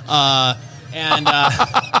gum.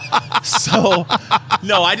 So,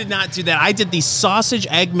 no, I did not do that. I did the sausage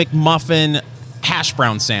egg McMuffin hash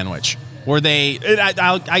brown sandwich, where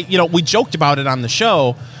we joked about it on the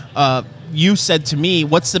show. You said to me,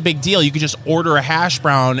 "What's the big deal? You could just order a hash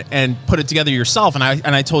brown and put it together yourself." And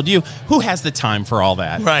I told you, who has the time for all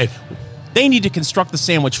that? Right. They need to construct the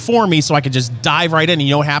sandwich for me so I could just dive right in. And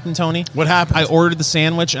you know what happened, Tony? What happened? I ordered the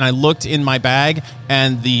sandwich, and I looked in my bag,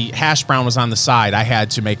 and the hash brown was on the side. I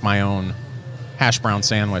had to make my own hash brown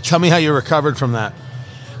sandwich. Tell me how you recovered from that.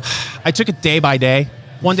 I took it day by day.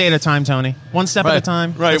 One day at a time, Tony. One step at a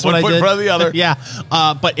time. Right. That's One what I foot did. in front of the other. Yeah.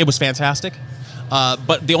 But it was fantastic.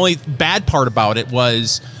 But the only bad part about it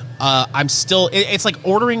was I'm still... It's like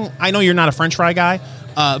ordering... I know you're not a French fry guy,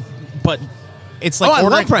 but it's like I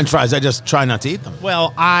ordering... love French fries. I just try not to eat them.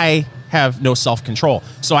 Well, I have no self-control,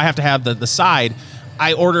 so I have to have the side.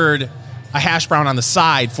 I ordered a hash brown on the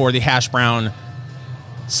side for the hash brown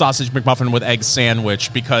sausage McMuffin with egg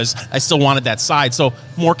sandwich because I still wanted that side. So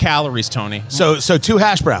more calories, Tony. So 2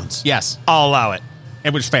 hash browns. Yes. I'll allow it.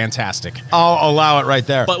 It was fantastic. I'll allow it right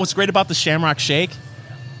there. But what's great about the Shamrock Shake,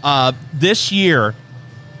 this year,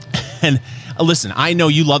 and listen, I know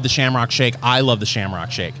you love the Shamrock Shake. I love the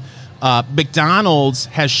Shamrock Shake. McDonald's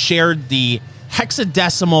has shared the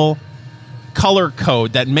hexadecimal color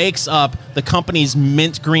code that makes up the company's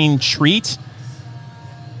mint green treat.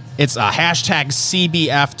 It's a hashtag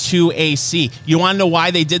CBF2AC. You want to know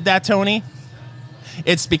why they did that, Tony?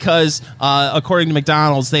 It's because, according to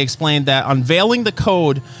McDonald's, they explained that unveiling the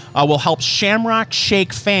code will help Shamrock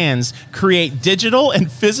Shake fans create digital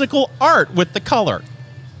and physical art with the color.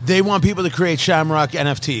 They want people to create Shamrock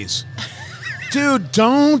NFTs. Dude,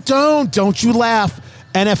 don't you laugh.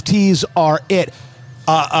 NFTs are it.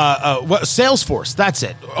 Salesforce, that's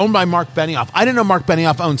it. Owned by Mark Benioff. I didn't know Mark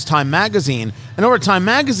Benioff owns Time Magazine. And over at Time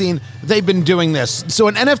Magazine, they've been doing this. So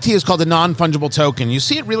an NFT is called a non-fungible token. You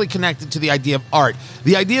see it really connected to the idea of art.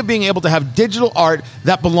 The idea of being able to have digital art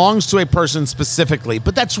that belongs to a person specifically.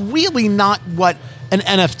 But that's really not what an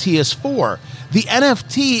NFT is for. The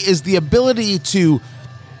NFT is the ability to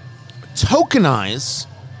tokenize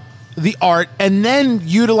the art and then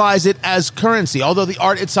utilize it as currency, although the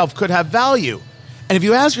art itself could have value. And if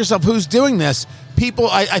you ask yourself who's doing this, people,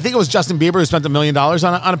 I think it was Justin Bieber who spent $1 million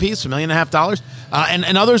on a piece, $1.5 million,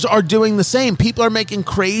 and others are doing the same. People are making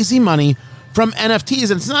crazy money from NFTs,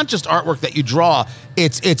 and it's not just artwork that you draw.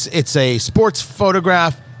 It's a sports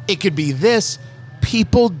photograph. It could be this.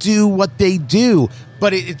 People do what they do,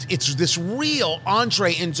 but it's this real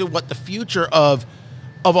entree into what the future of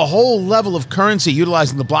a whole level of currency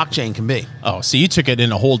utilizing the blockchain can be. Oh, so you took it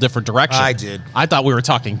in a whole different direction. I did. I thought we were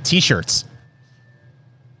talking T-shirts.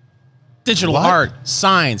 Digital What? art,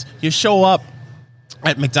 signs. You show up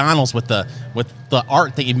at McDonald's with the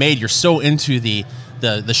art that you made. You're so into the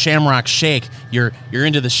Shamrock Shake. You're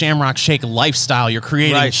into the Shamrock Shake lifestyle. You're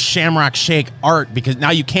creating Shamrock Shake art because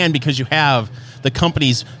you have the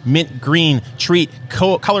company's mint green treat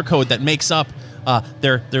color code that makes up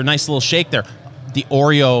their nice little shake there. The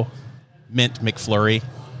Oreo mint McFlurry.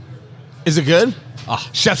 Is it good? Oh,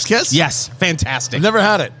 Chef's kiss? yes, fantastic. I've never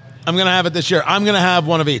had it. I'm going to have it this year. I'm going to have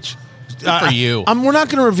one of each. Good for you. We're not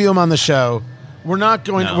going to review them on the show. We're not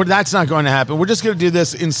going. No. That's not going to happen. We're just going to do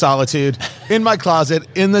this in solitude, in my closet,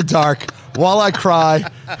 in the dark, while I cry.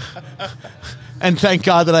 And thank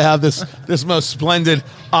God that I have this most splendid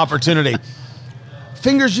opportunity.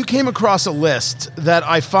 Fingers, you came across a list that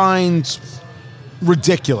I find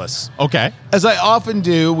ridiculous. Okay. As I often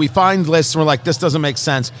do, we find lists and we're like, this doesn't make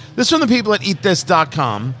sense. This is from the people at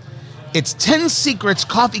eatthis.com. It's 10 secrets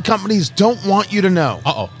coffee companies don't want you to know.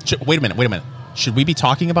 Uh-oh. Wait a minute. Should we be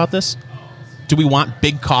talking about this? Do we want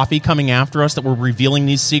Big Coffee coming after us that we're revealing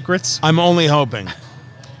these secrets? I'm only hoping.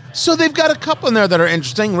 So they've got a couple in there that are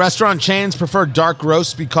interesting. Restaurant chains prefer dark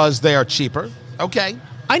roasts because they are cheaper. Okay.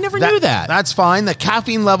 I never knew that. That's fine. The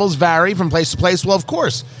caffeine levels vary from place to place. Well, of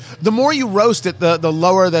course. The more you roast it, the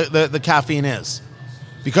lower the caffeine is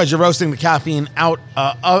because you're roasting the caffeine out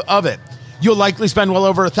of it. You'll likely spend well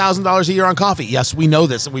over $1,000 a year on coffee. Yes, we know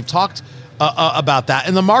this, and we've talked about that.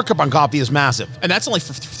 And the markup on coffee is massive. And that's only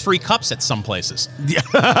for 3 cups at some places.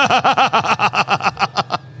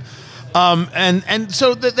 And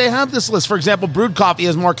so they have this list. For example, brewed coffee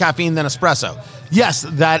has more caffeine than espresso. Yes,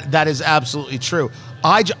 that is absolutely true.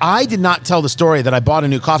 I did not tell the story that I bought a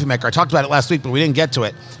new coffee maker. I talked about it last week, but we didn't get to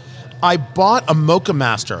it. I bought a Mocha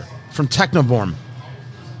Master from Technovorm.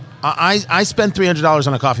 I spent $300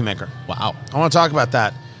 on a coffee maker. Wow. I want to talk about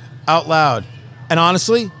that out loud. And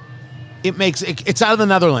honestly, it's out of the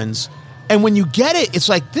Netherlands. And when you get it, it's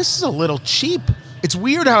like, this is a little cheap. It's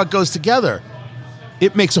weird how it goes together.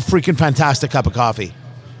 It makes a freaking fantastic cup of coffee.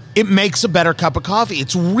 It makes a better cup of coffee.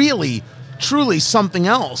 It's really, truly something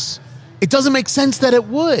else. It doesn't make sense that it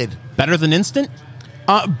would. Better than instant?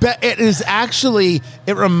 It is actually,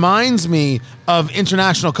 it reminds me of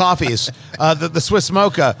international coffees, the Swiss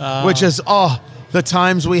Mocha, which is, the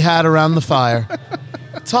times we had around the fire.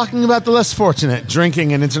 Talking about the less fortunate,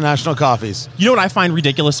 drinking in international coffees. You know what I find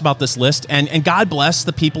ridiculous about this list? And God bless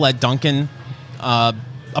the people at Dunkin'.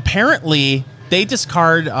 Apparently, they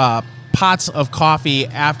discard pots of coffee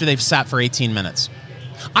after they've sat for 18 minutes.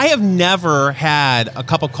 I have never had a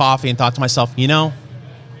cup of coffee and thought to myself,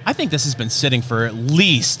 I think this has been sitting for at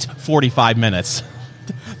least 45 minutes.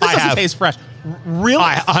 This doesn't taste fresh. Really?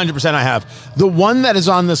 100% I have. The one that is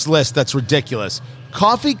on this list that's ridiculous.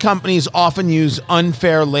 Coffee companies often use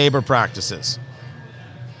unfair labor practices.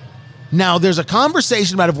 Now, there's a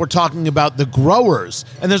conversation about if we're talking about the growers,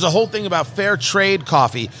 and there's a whole thing about fair trade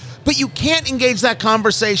coffee, but you can't engage that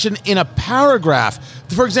conversation in a paragraph.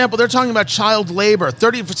 For example, they're talking about child labor,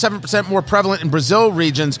 37% more prevalent in Brazil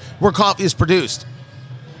regions where coffee is produced.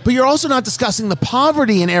 but you're also not discussing the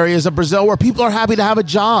poverty in areas of Brazil where people are happy to have a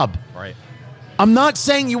job. Right. I'm not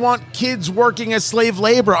saying you want kids working as slave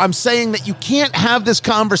labor. I'm saying that you can't have this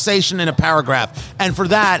conversation in a paragraph. And for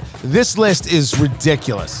that, this list is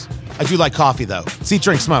ridiculous. I do like coffee, though. It's Eat,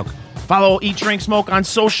 Drink, Smoke. Follow Eat, Drink, Smoke on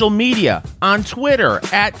social media, on Twitter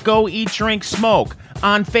at Go Eat, Drink, Smoke,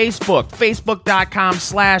 on Facebook,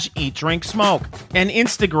 facebook.com/Eat, Drink, Smoke, and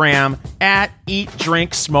Instagram at Eat,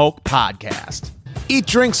 Drink, Smoke Podcast. Eat,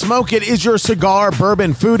 Drink, Smoke. It is your cigar,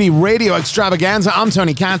 bourbon, foodie, radio extravaganza. I'm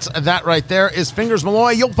Tony Katz. That right there is Fingers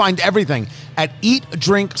Malloy. You'll find everything at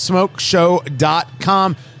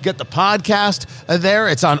eatdrinksmokeshow.com. Get the podcast there.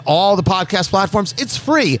 It's on all the podcast platforms. It's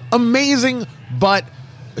free. Amazing, but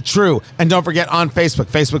true. And don't forget on Facebook,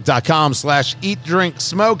 facebook.com/Eat, Drink,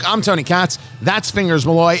 Smoke. I'm Tony Katz. That's Fingers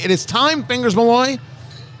Malloy. It is time, Fingers Malloy,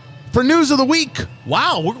 for News of the Week.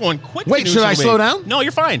 Wow, we're going quick. Wait, should I slow down? No,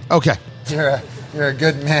 you're fine. Okay. You're a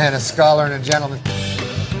good man, a scholar, and a gentleman.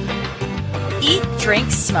 Eat,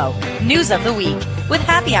 Drink, Smoke. News of the Week with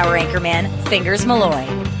Happy Hour anchorman Fingers Malloy.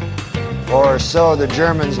 Or so the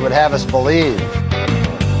Germans would have us believe.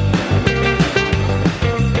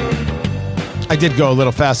 I did go a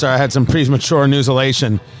little faster. I had some premature news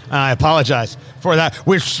elation. I apologize for that.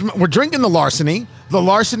 We're drinking the Larceny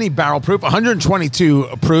Barrel Proof,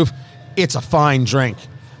 122 proof. It's a fine drink.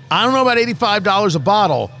 I don't know about $85 a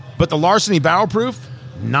bottle, but the Larceny Barrel Proof,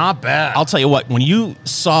 not bad. I'll tell you what, when you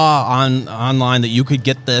saw online that you could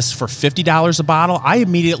get this for $50 a bottle, I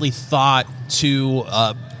immediately thought to,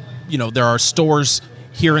 there are stores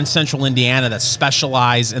here in central Indiana that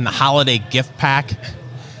specialize in the holiday gift pack.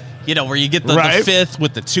 Where you get the fifth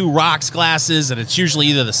with the 2 rocks glasses, and it's usually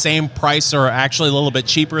either the same price or actually a little bit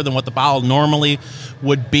cheaper than what the bottle normally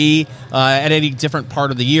would be at any different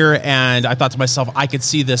part of the year. And I thought to myself, I could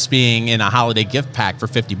see this being in a holiday gift pack for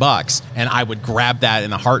 $50, and I would grab that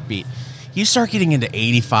in a heartbeat. You start getting into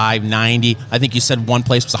 85, 90. I think you said one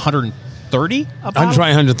place was 130 a bottle? I'm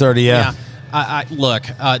trying 130, yeah. Look,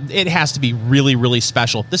 it has to be really, really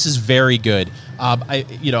special. This is very good.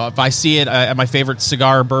 If I see it at my favorite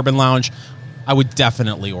cigar bourbon lounge, I would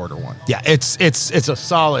definitely order one. Yeah, it's a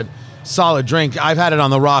solid drink. I've had it on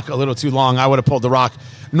the rock a little too long. I would have pulled the rock.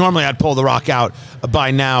 Normally, I'd pull the rock out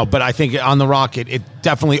by now, but I think on the rock, it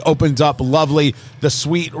definitely opens up lovely. The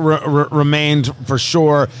sweet remained for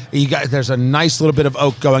sure. There's a nice little bit of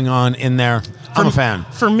oak going on in there. I'm a fan.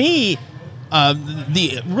 For me,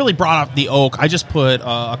 the really brought up the oak. I just put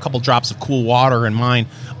a couple drops of cool water in mine.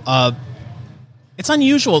 It's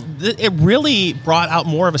unusual. It really brought out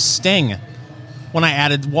more of a sting when I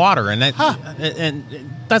added water, and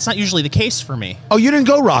that's not usually the case for me. Oh, you didn't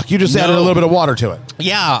go rock. You just added a little bit of water to it.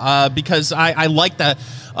 Yeah, because I like that.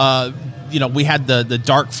 We had the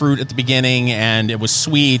dark fruit at the beginning, and it was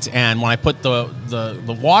sweet. And when I put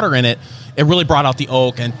the water in it, it really brought out the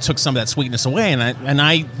oak and took some of that sweetness away. And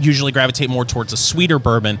I usually gravitate more towards a sweeter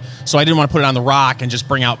bourbon, so I didn't want to put it on the rock and just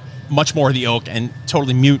bring out much more of the oak and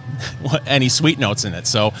totally mute any sweet notes in it.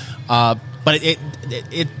 So, but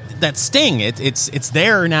that sting, it's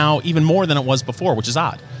there now even more than it was before, which is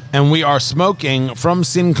odd. And we are smoking from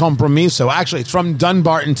Sin Compromiso. Actually, it's from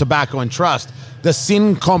Dunbarton Tobacco and Trust. The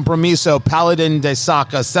Sin Compromiso Paladin de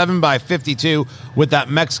Saca 7x52 with that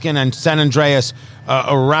Mexican and San Andreas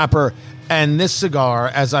wrapper. And this cigar,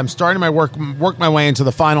 as I'm starting my work my way into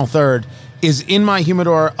the final third, is in my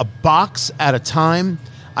humidor a box at a time.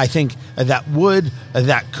 I think that wood,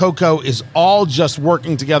 that cocoa is all just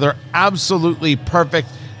working together absolutely perfect.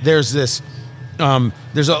 There's this,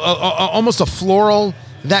 there's almost a floral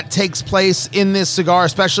that takes place in this cigar,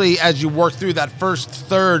 especially as you work through that first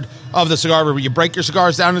third of the cigar, where you break your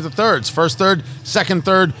cigars down into thirds. First third, second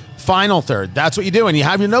third, final third. That's what you do. And you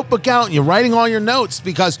have your notebook out and you're writing all your notes,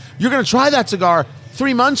 because you're going to try that cigar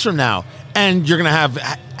 3 months from now. And you're going to have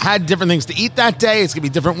had different things to eat that day. It's going to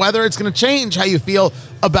be different weather. It's going to change how you feel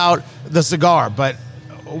about the cigar. But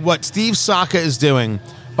what Steve Saka is doing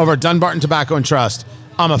over at Dunbarton Tobacco and Trust,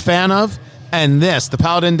 I'm a fan of. And this, the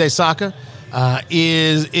Paladin de Saka,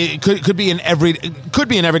 could be an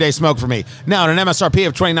everyday smoke for me. Now, at an MSRP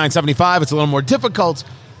of $29.75, it's a little more difficult,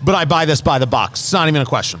 but I buy this by the box. It's not even a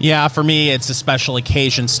question. Yeah, for me, it's a special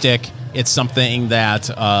occasion stick. It's something that,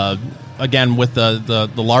 again, with the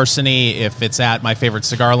Larceny, if it's at my favorite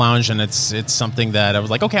cigar lounge, and it's something that I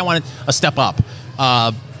was like, okay, I want a step up.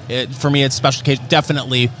 For me, it's special occasion.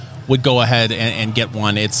 Definitely would go ahead and get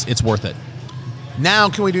one. It's worth it. Now,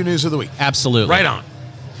 can we do news of the week? Absolutely. Right on.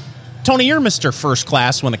 Tony, you're Mr. First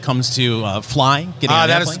Class when it comes to flying. Getting on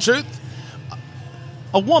that is the truth.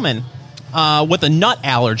 A woman with a nut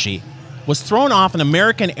allergy was thrown off an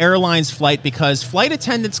American Airlines flight because flight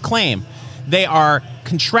attendants claim they are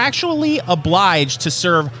contractually obliged to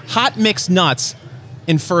serve hot mixed nuts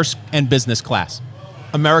in first and business class.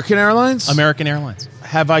 American Airlines? American Airlines.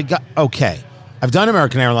 Have I got... Okay. I've done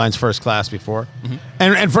American Airlines first class before.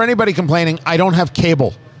 And for anybody complaining, I don't have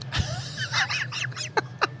cable.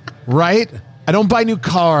 Right? I don't buy new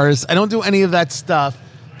cars. I don't do any of that stuff.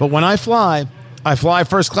 But when I fly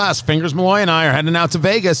first class. Fingers Malloy and I are heading out to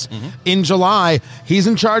Vegas in July. He's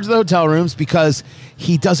in charge of the hotel rooms because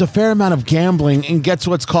he does a fair amount of gambling and gets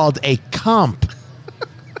what's called a comp.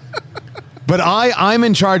 But I'm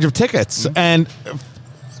in charge of tickets. And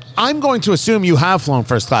I'm going to assume you have flown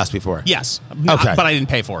first class before. Yes. Okay. But I didn't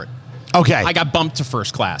pay for it. Okay. I got bumped to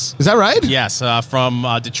first class. Is that right? Yes, from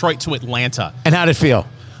Detroit to Atlanta. And how did it feel?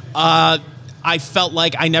 I felt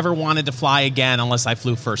like I never wanted to fly again unless I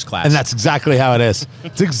flew first class. And that's exactly how it is.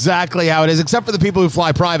 It's exactly how it is, except for the people who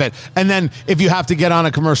fly private. And then if you have to get on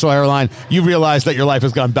a commercial airline, you realize that your life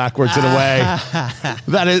has gone backwards in a way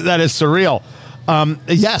that is surreal.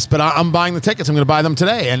 Yes, but I'm buying the tickets. I'm going to buy them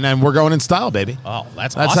today, and then we're going in style, baby. Oh,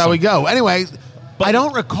 that's how awesome. we go. Anyway, I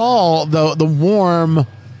don't recall the warm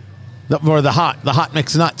or the hot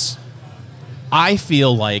mixed nuts. I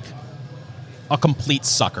feel like a complete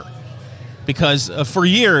sucker because for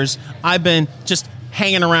years I've been just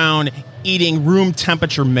hanging around eating room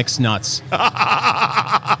temperature mixed nuts.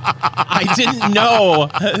 I didn't know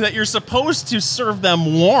that you're supposed to serve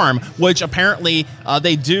them warm, which apparently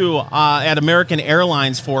they do at American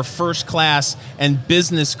Airlines for first class and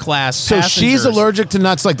business class So passengers. she's allergic to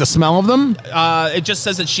nuts, like the smell of them? It just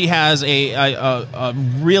says that she has a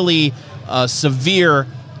really severe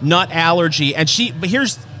nut allergy, and but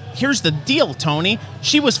here's the deal, Tony.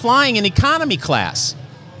 She was flying in economy class.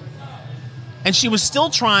 And she was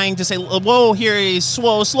still trying to say, whoa, here,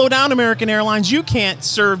 slow down, American Airlines. You can't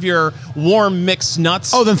serve your warm mixed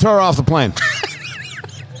nuts. Oh, then throw her off the plane.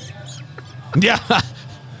 Yeah.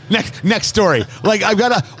 Next story. Like, I've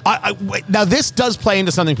got to... Now, this does play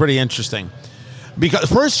into something pretty interesting. Because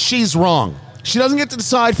first, she's wrong. She doesn't get to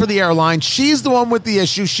decide for the airline. She's the one with the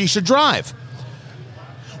issue. She should drive.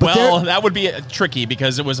 But well, that would be tricky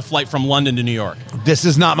because it was a flight from London to New York. This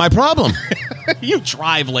is not my problem. You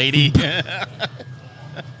drive, lady.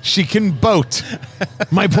 She can boat.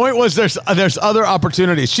 My point was there's other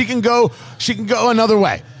opportunities. She can go another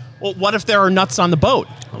way. Well, what if there are nuts on the boat?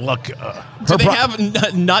 Look, Do they have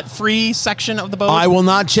a nut-free section of the boat? I will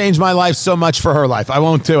not change my life so much for her life. I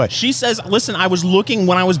won't do it. She says, listen,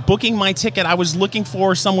 when I was booking my ticket, I was looking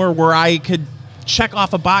for somewhere where I could check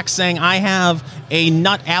off a box saying I have a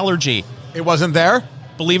nut allergy. It wasn't there?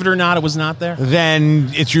 Believe it or not, it was not there. Then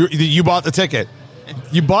you bought the ticket.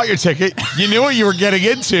 You bought your ticket. You knew what you were getting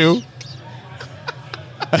into.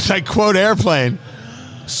 As I quote Airplane.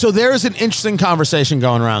 So there is an interesting conversation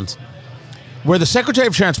going around where the Secretary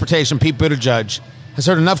of Transportation, Pete Buttigieg, has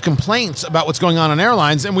heard enough complaints about what's going on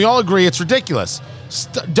airlines, and we all agree it's ridiculous.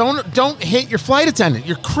 Don't hit your flight attendant.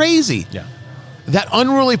 You're crazy. Yeah. That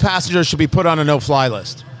unruly passengers should be put on a no-fly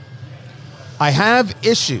list. I have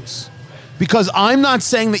issues because I'm not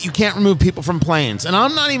saying that you can't remove people from planes, and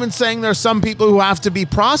I'm not even saying there's some people who have to be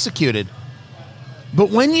prosecuted. But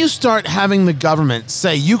when you start having the government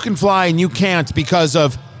say you can fly and you can't because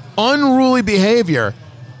of unruly behavior,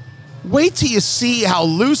 wait till you see how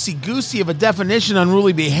loosey-goosey of a definition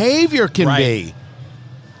unruly behavior can be.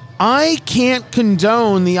 I can't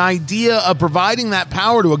condone the idea of providing that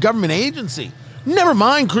power to a government agency. Never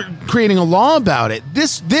mind creating a law about it.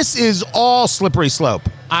 This is all slippery slope.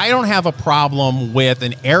 I don't have a problem with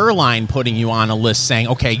an airline putting you on a list saying,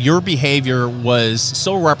 okay, your behavior was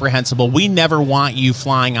so reprehensible, we never want you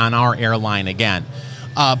flying on our airline again.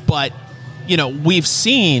 But, we've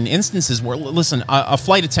seen instances where, listen, a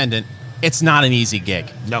flight attendant, it's not an easy gig.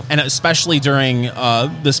 No. And especially during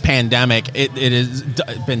this pandemic, it has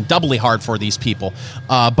been doubly hard for these people.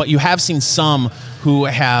 But you have seen some who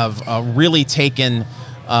have really taken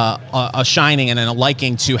a shining and a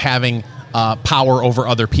liking to having power over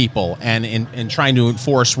other people and in trying to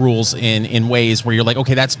enforce rules in ways where you're like,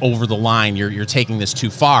 okay, that's over the line. You're taking this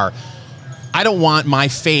too far. I don't want my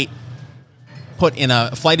fate put in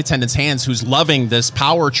a flight attendant's hands who's loving this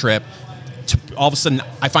power trip. All of a sudden,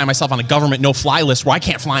 I find myself on a government no-fly list where I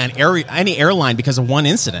can't fly on any airline because of one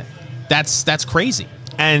incident. That's crazy.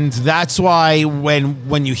 And that's why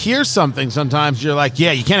when you hear something, sometimes you're like,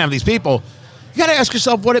 yeah, you can't have these people. You got to ask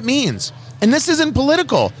yourself what it means. And this isn't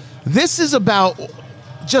political. This is about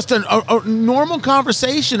just a normal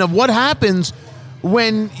conversation of what happens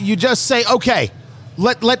when you just say, okay,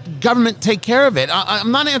 let government take care of it.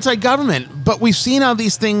 I'm not anti-government, but we've seen how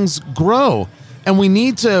these things grow. And we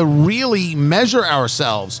need to really measure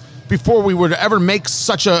ourselves before we were to ever make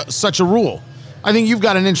such a rule. I think you've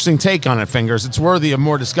got an interesting take on it, Fingers. It's worthy of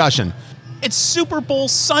more discussion. It's Super Bowl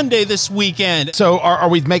Sunday this weekend. So are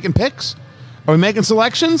we making picks? Are we making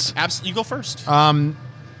selections? Absolutely. You go first. I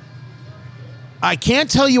can't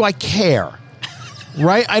tell you I care.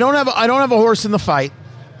 Right? I don't have a horse in the fight.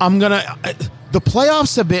 The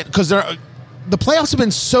playoffs have been, because the playoffs have been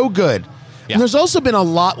so good. Yeah. And there's also been a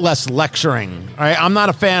lot less lecturing. Right? I'm not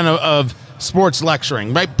a fan of sports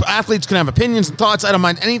lecturing. Right? Athletes can have opinions and thoughts. I don't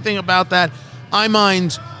mind anything about that. I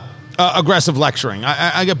mind aggressive lecturing.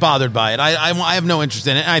 I get bothered by it. I have no interest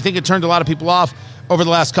in it. And I think it turned a lot of people off over the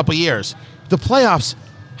last couple of years. The playoffs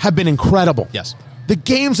have been incredible. Yes. The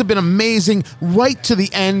games have been amazing right to the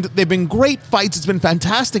end. They've been great fights. It's been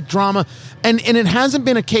fantastic drama. And it hasn't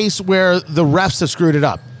been a case where the refs have screwed it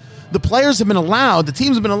up. The players have been allowed, the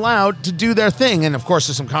teams have been allowed to do their thing. And, of course,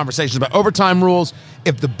 there's some conversations about overtime rules.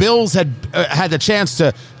 If the Bills had had the chance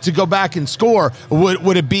to go back and score,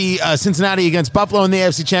 would it be Cincinnati against Buffalo in the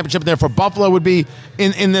AFC Championship? Therefore, Buffalo would be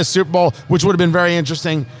in this Super Bowl, which would have been very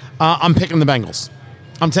interesting. I'm picking the Bengals.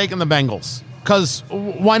 I'm taking the Bengals. Because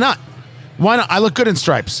why not? Why not? I look good in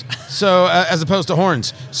stripes, so as opposed to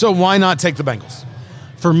horns. So why not take the Bengals?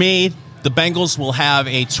 For me, the Bengals will have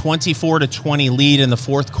a 24-20 lead in the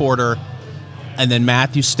fourth quarter, and then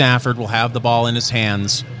Matthew Stafford will have the ball in his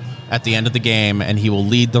hands at the end of the game, and he will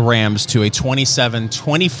lead the Rams to a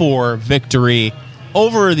 27-24 victory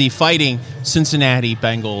over the fighting Cincinnati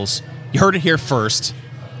Bengals. You heard it here first.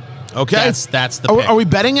 Okay, that's the pick. Are we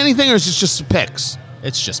betting anything, or is this just picks?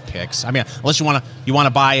 It's just picks. I mean, unless you want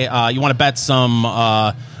to bet some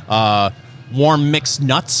warm mixed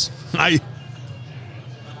nuts.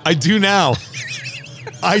 I do now.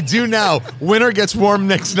 I do now. Winner gets warm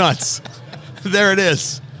mixed nuts. There it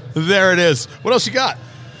is. There it is. What else you got?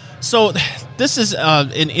 So this is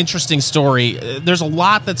an interesting story. There's a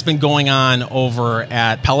lot that's been going on over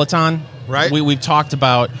at Peloton. Right. We've talked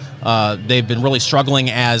about they've been really struggling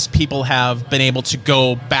as people have been able to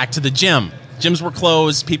go back to the gym. Gyms were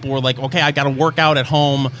closed. People were like, okay, I got to work out at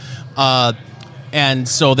home. And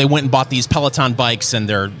so they went and bought these Peloton bikes, and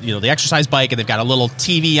they're, the exercise bike, and they've got a little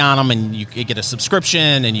TV on them, and you get a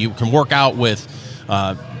subscription, and you can work out with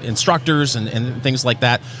instructors and things like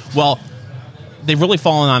that. Well, they've really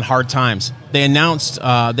fallen on hard times. They announced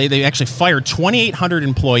they actually fired 2,800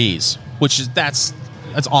 employees, which is that's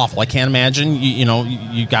awful. I can't imagine.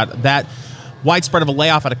 You got that widespread of a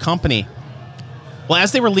layoff at a company. Well,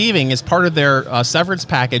 as they were leaving, as part of their severance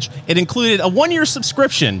package, it included a 1-year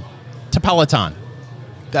subscription to Peloton.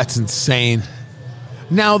 That's insane.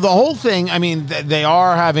 Now, the whole thing, I mean, they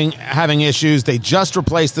are having issues. They just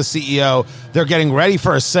replaced the CEO. They're getting ready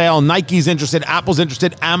for a sale. Nike's interested. Apple's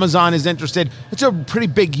interested. Amazon is interested. It's a pretty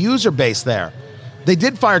big user base there. They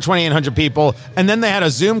did fire 2,800 people, and then they had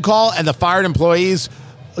a Zoom call, and the fired employees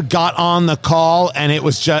got on the call, and it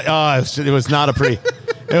was just, it was not a pretty...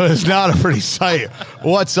 It was not a pretty sight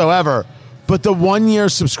whatsoever. But the 1-year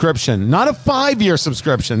subscription, not a 5-year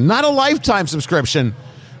subscription, not a lifetime subscription,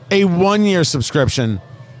 a 1-year subscription,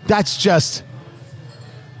 that's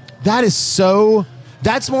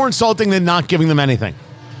more insulting than not giving them anything.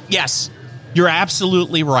 Yes, you're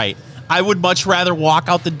absolutely right. I would much rather walk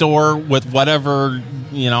out the door with whatever, I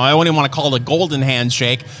don't even want to call it a golden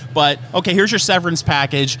handshake, but okay, here's your severance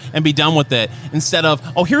package and be done with it. Instead of,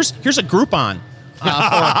 here's a Groupon. For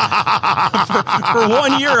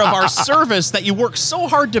 1 year of our service that you worked so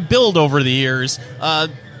hard to build over the years.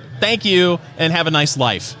 Thank you, and have a nice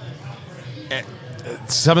life.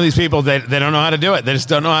 Some of these people, they don't know how to do it. They just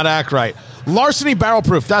don't know how to act right. Larceny Barrel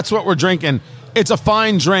Proof, that's what we're drinking. It's a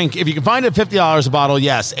fine drink. If you can find it at $50 a bottle,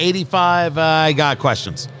 yes. $85, I got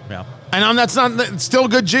questions. Yeah. And it's still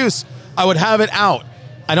good juice. I would have it out.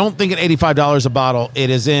 I don't think at $85 a bottle.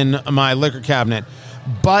 It is in my liquor cabinet.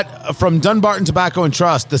 But from Dunbarton Tobacco and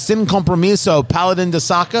Trust, the Sin Compromiso Paladin de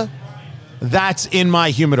Saka, that's in my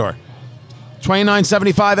humidor.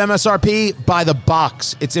 $29.75 MSRP by the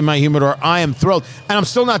box. It's in my humidor. I am thrilled. And I'm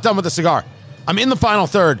still not done with the cigar. I'm in the final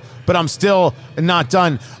third, but I'm still not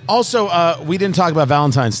done. Also, we didn't talk about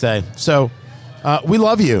Valentine's Day. So we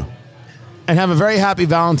love you. And have a very happy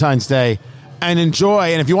Valentine's Day. And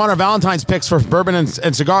enjoy. And if you want our Valentine's picks for bourbon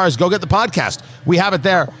and cigars, go get the podcast. We have it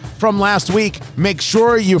there from last week. Make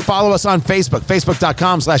sure you follow us on Facebook,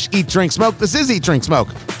 facebook.com/Eat Drink Smoke. This is Eat Drink Smoke.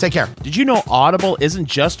 Take care. Did you know Audible isn't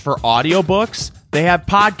just for audiobooks? They have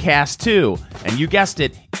podcasts too. And you guessed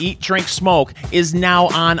it, Eat Drink Smoke is now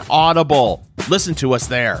on Audible. Listen to us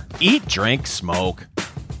there. Eat Drink Smoke.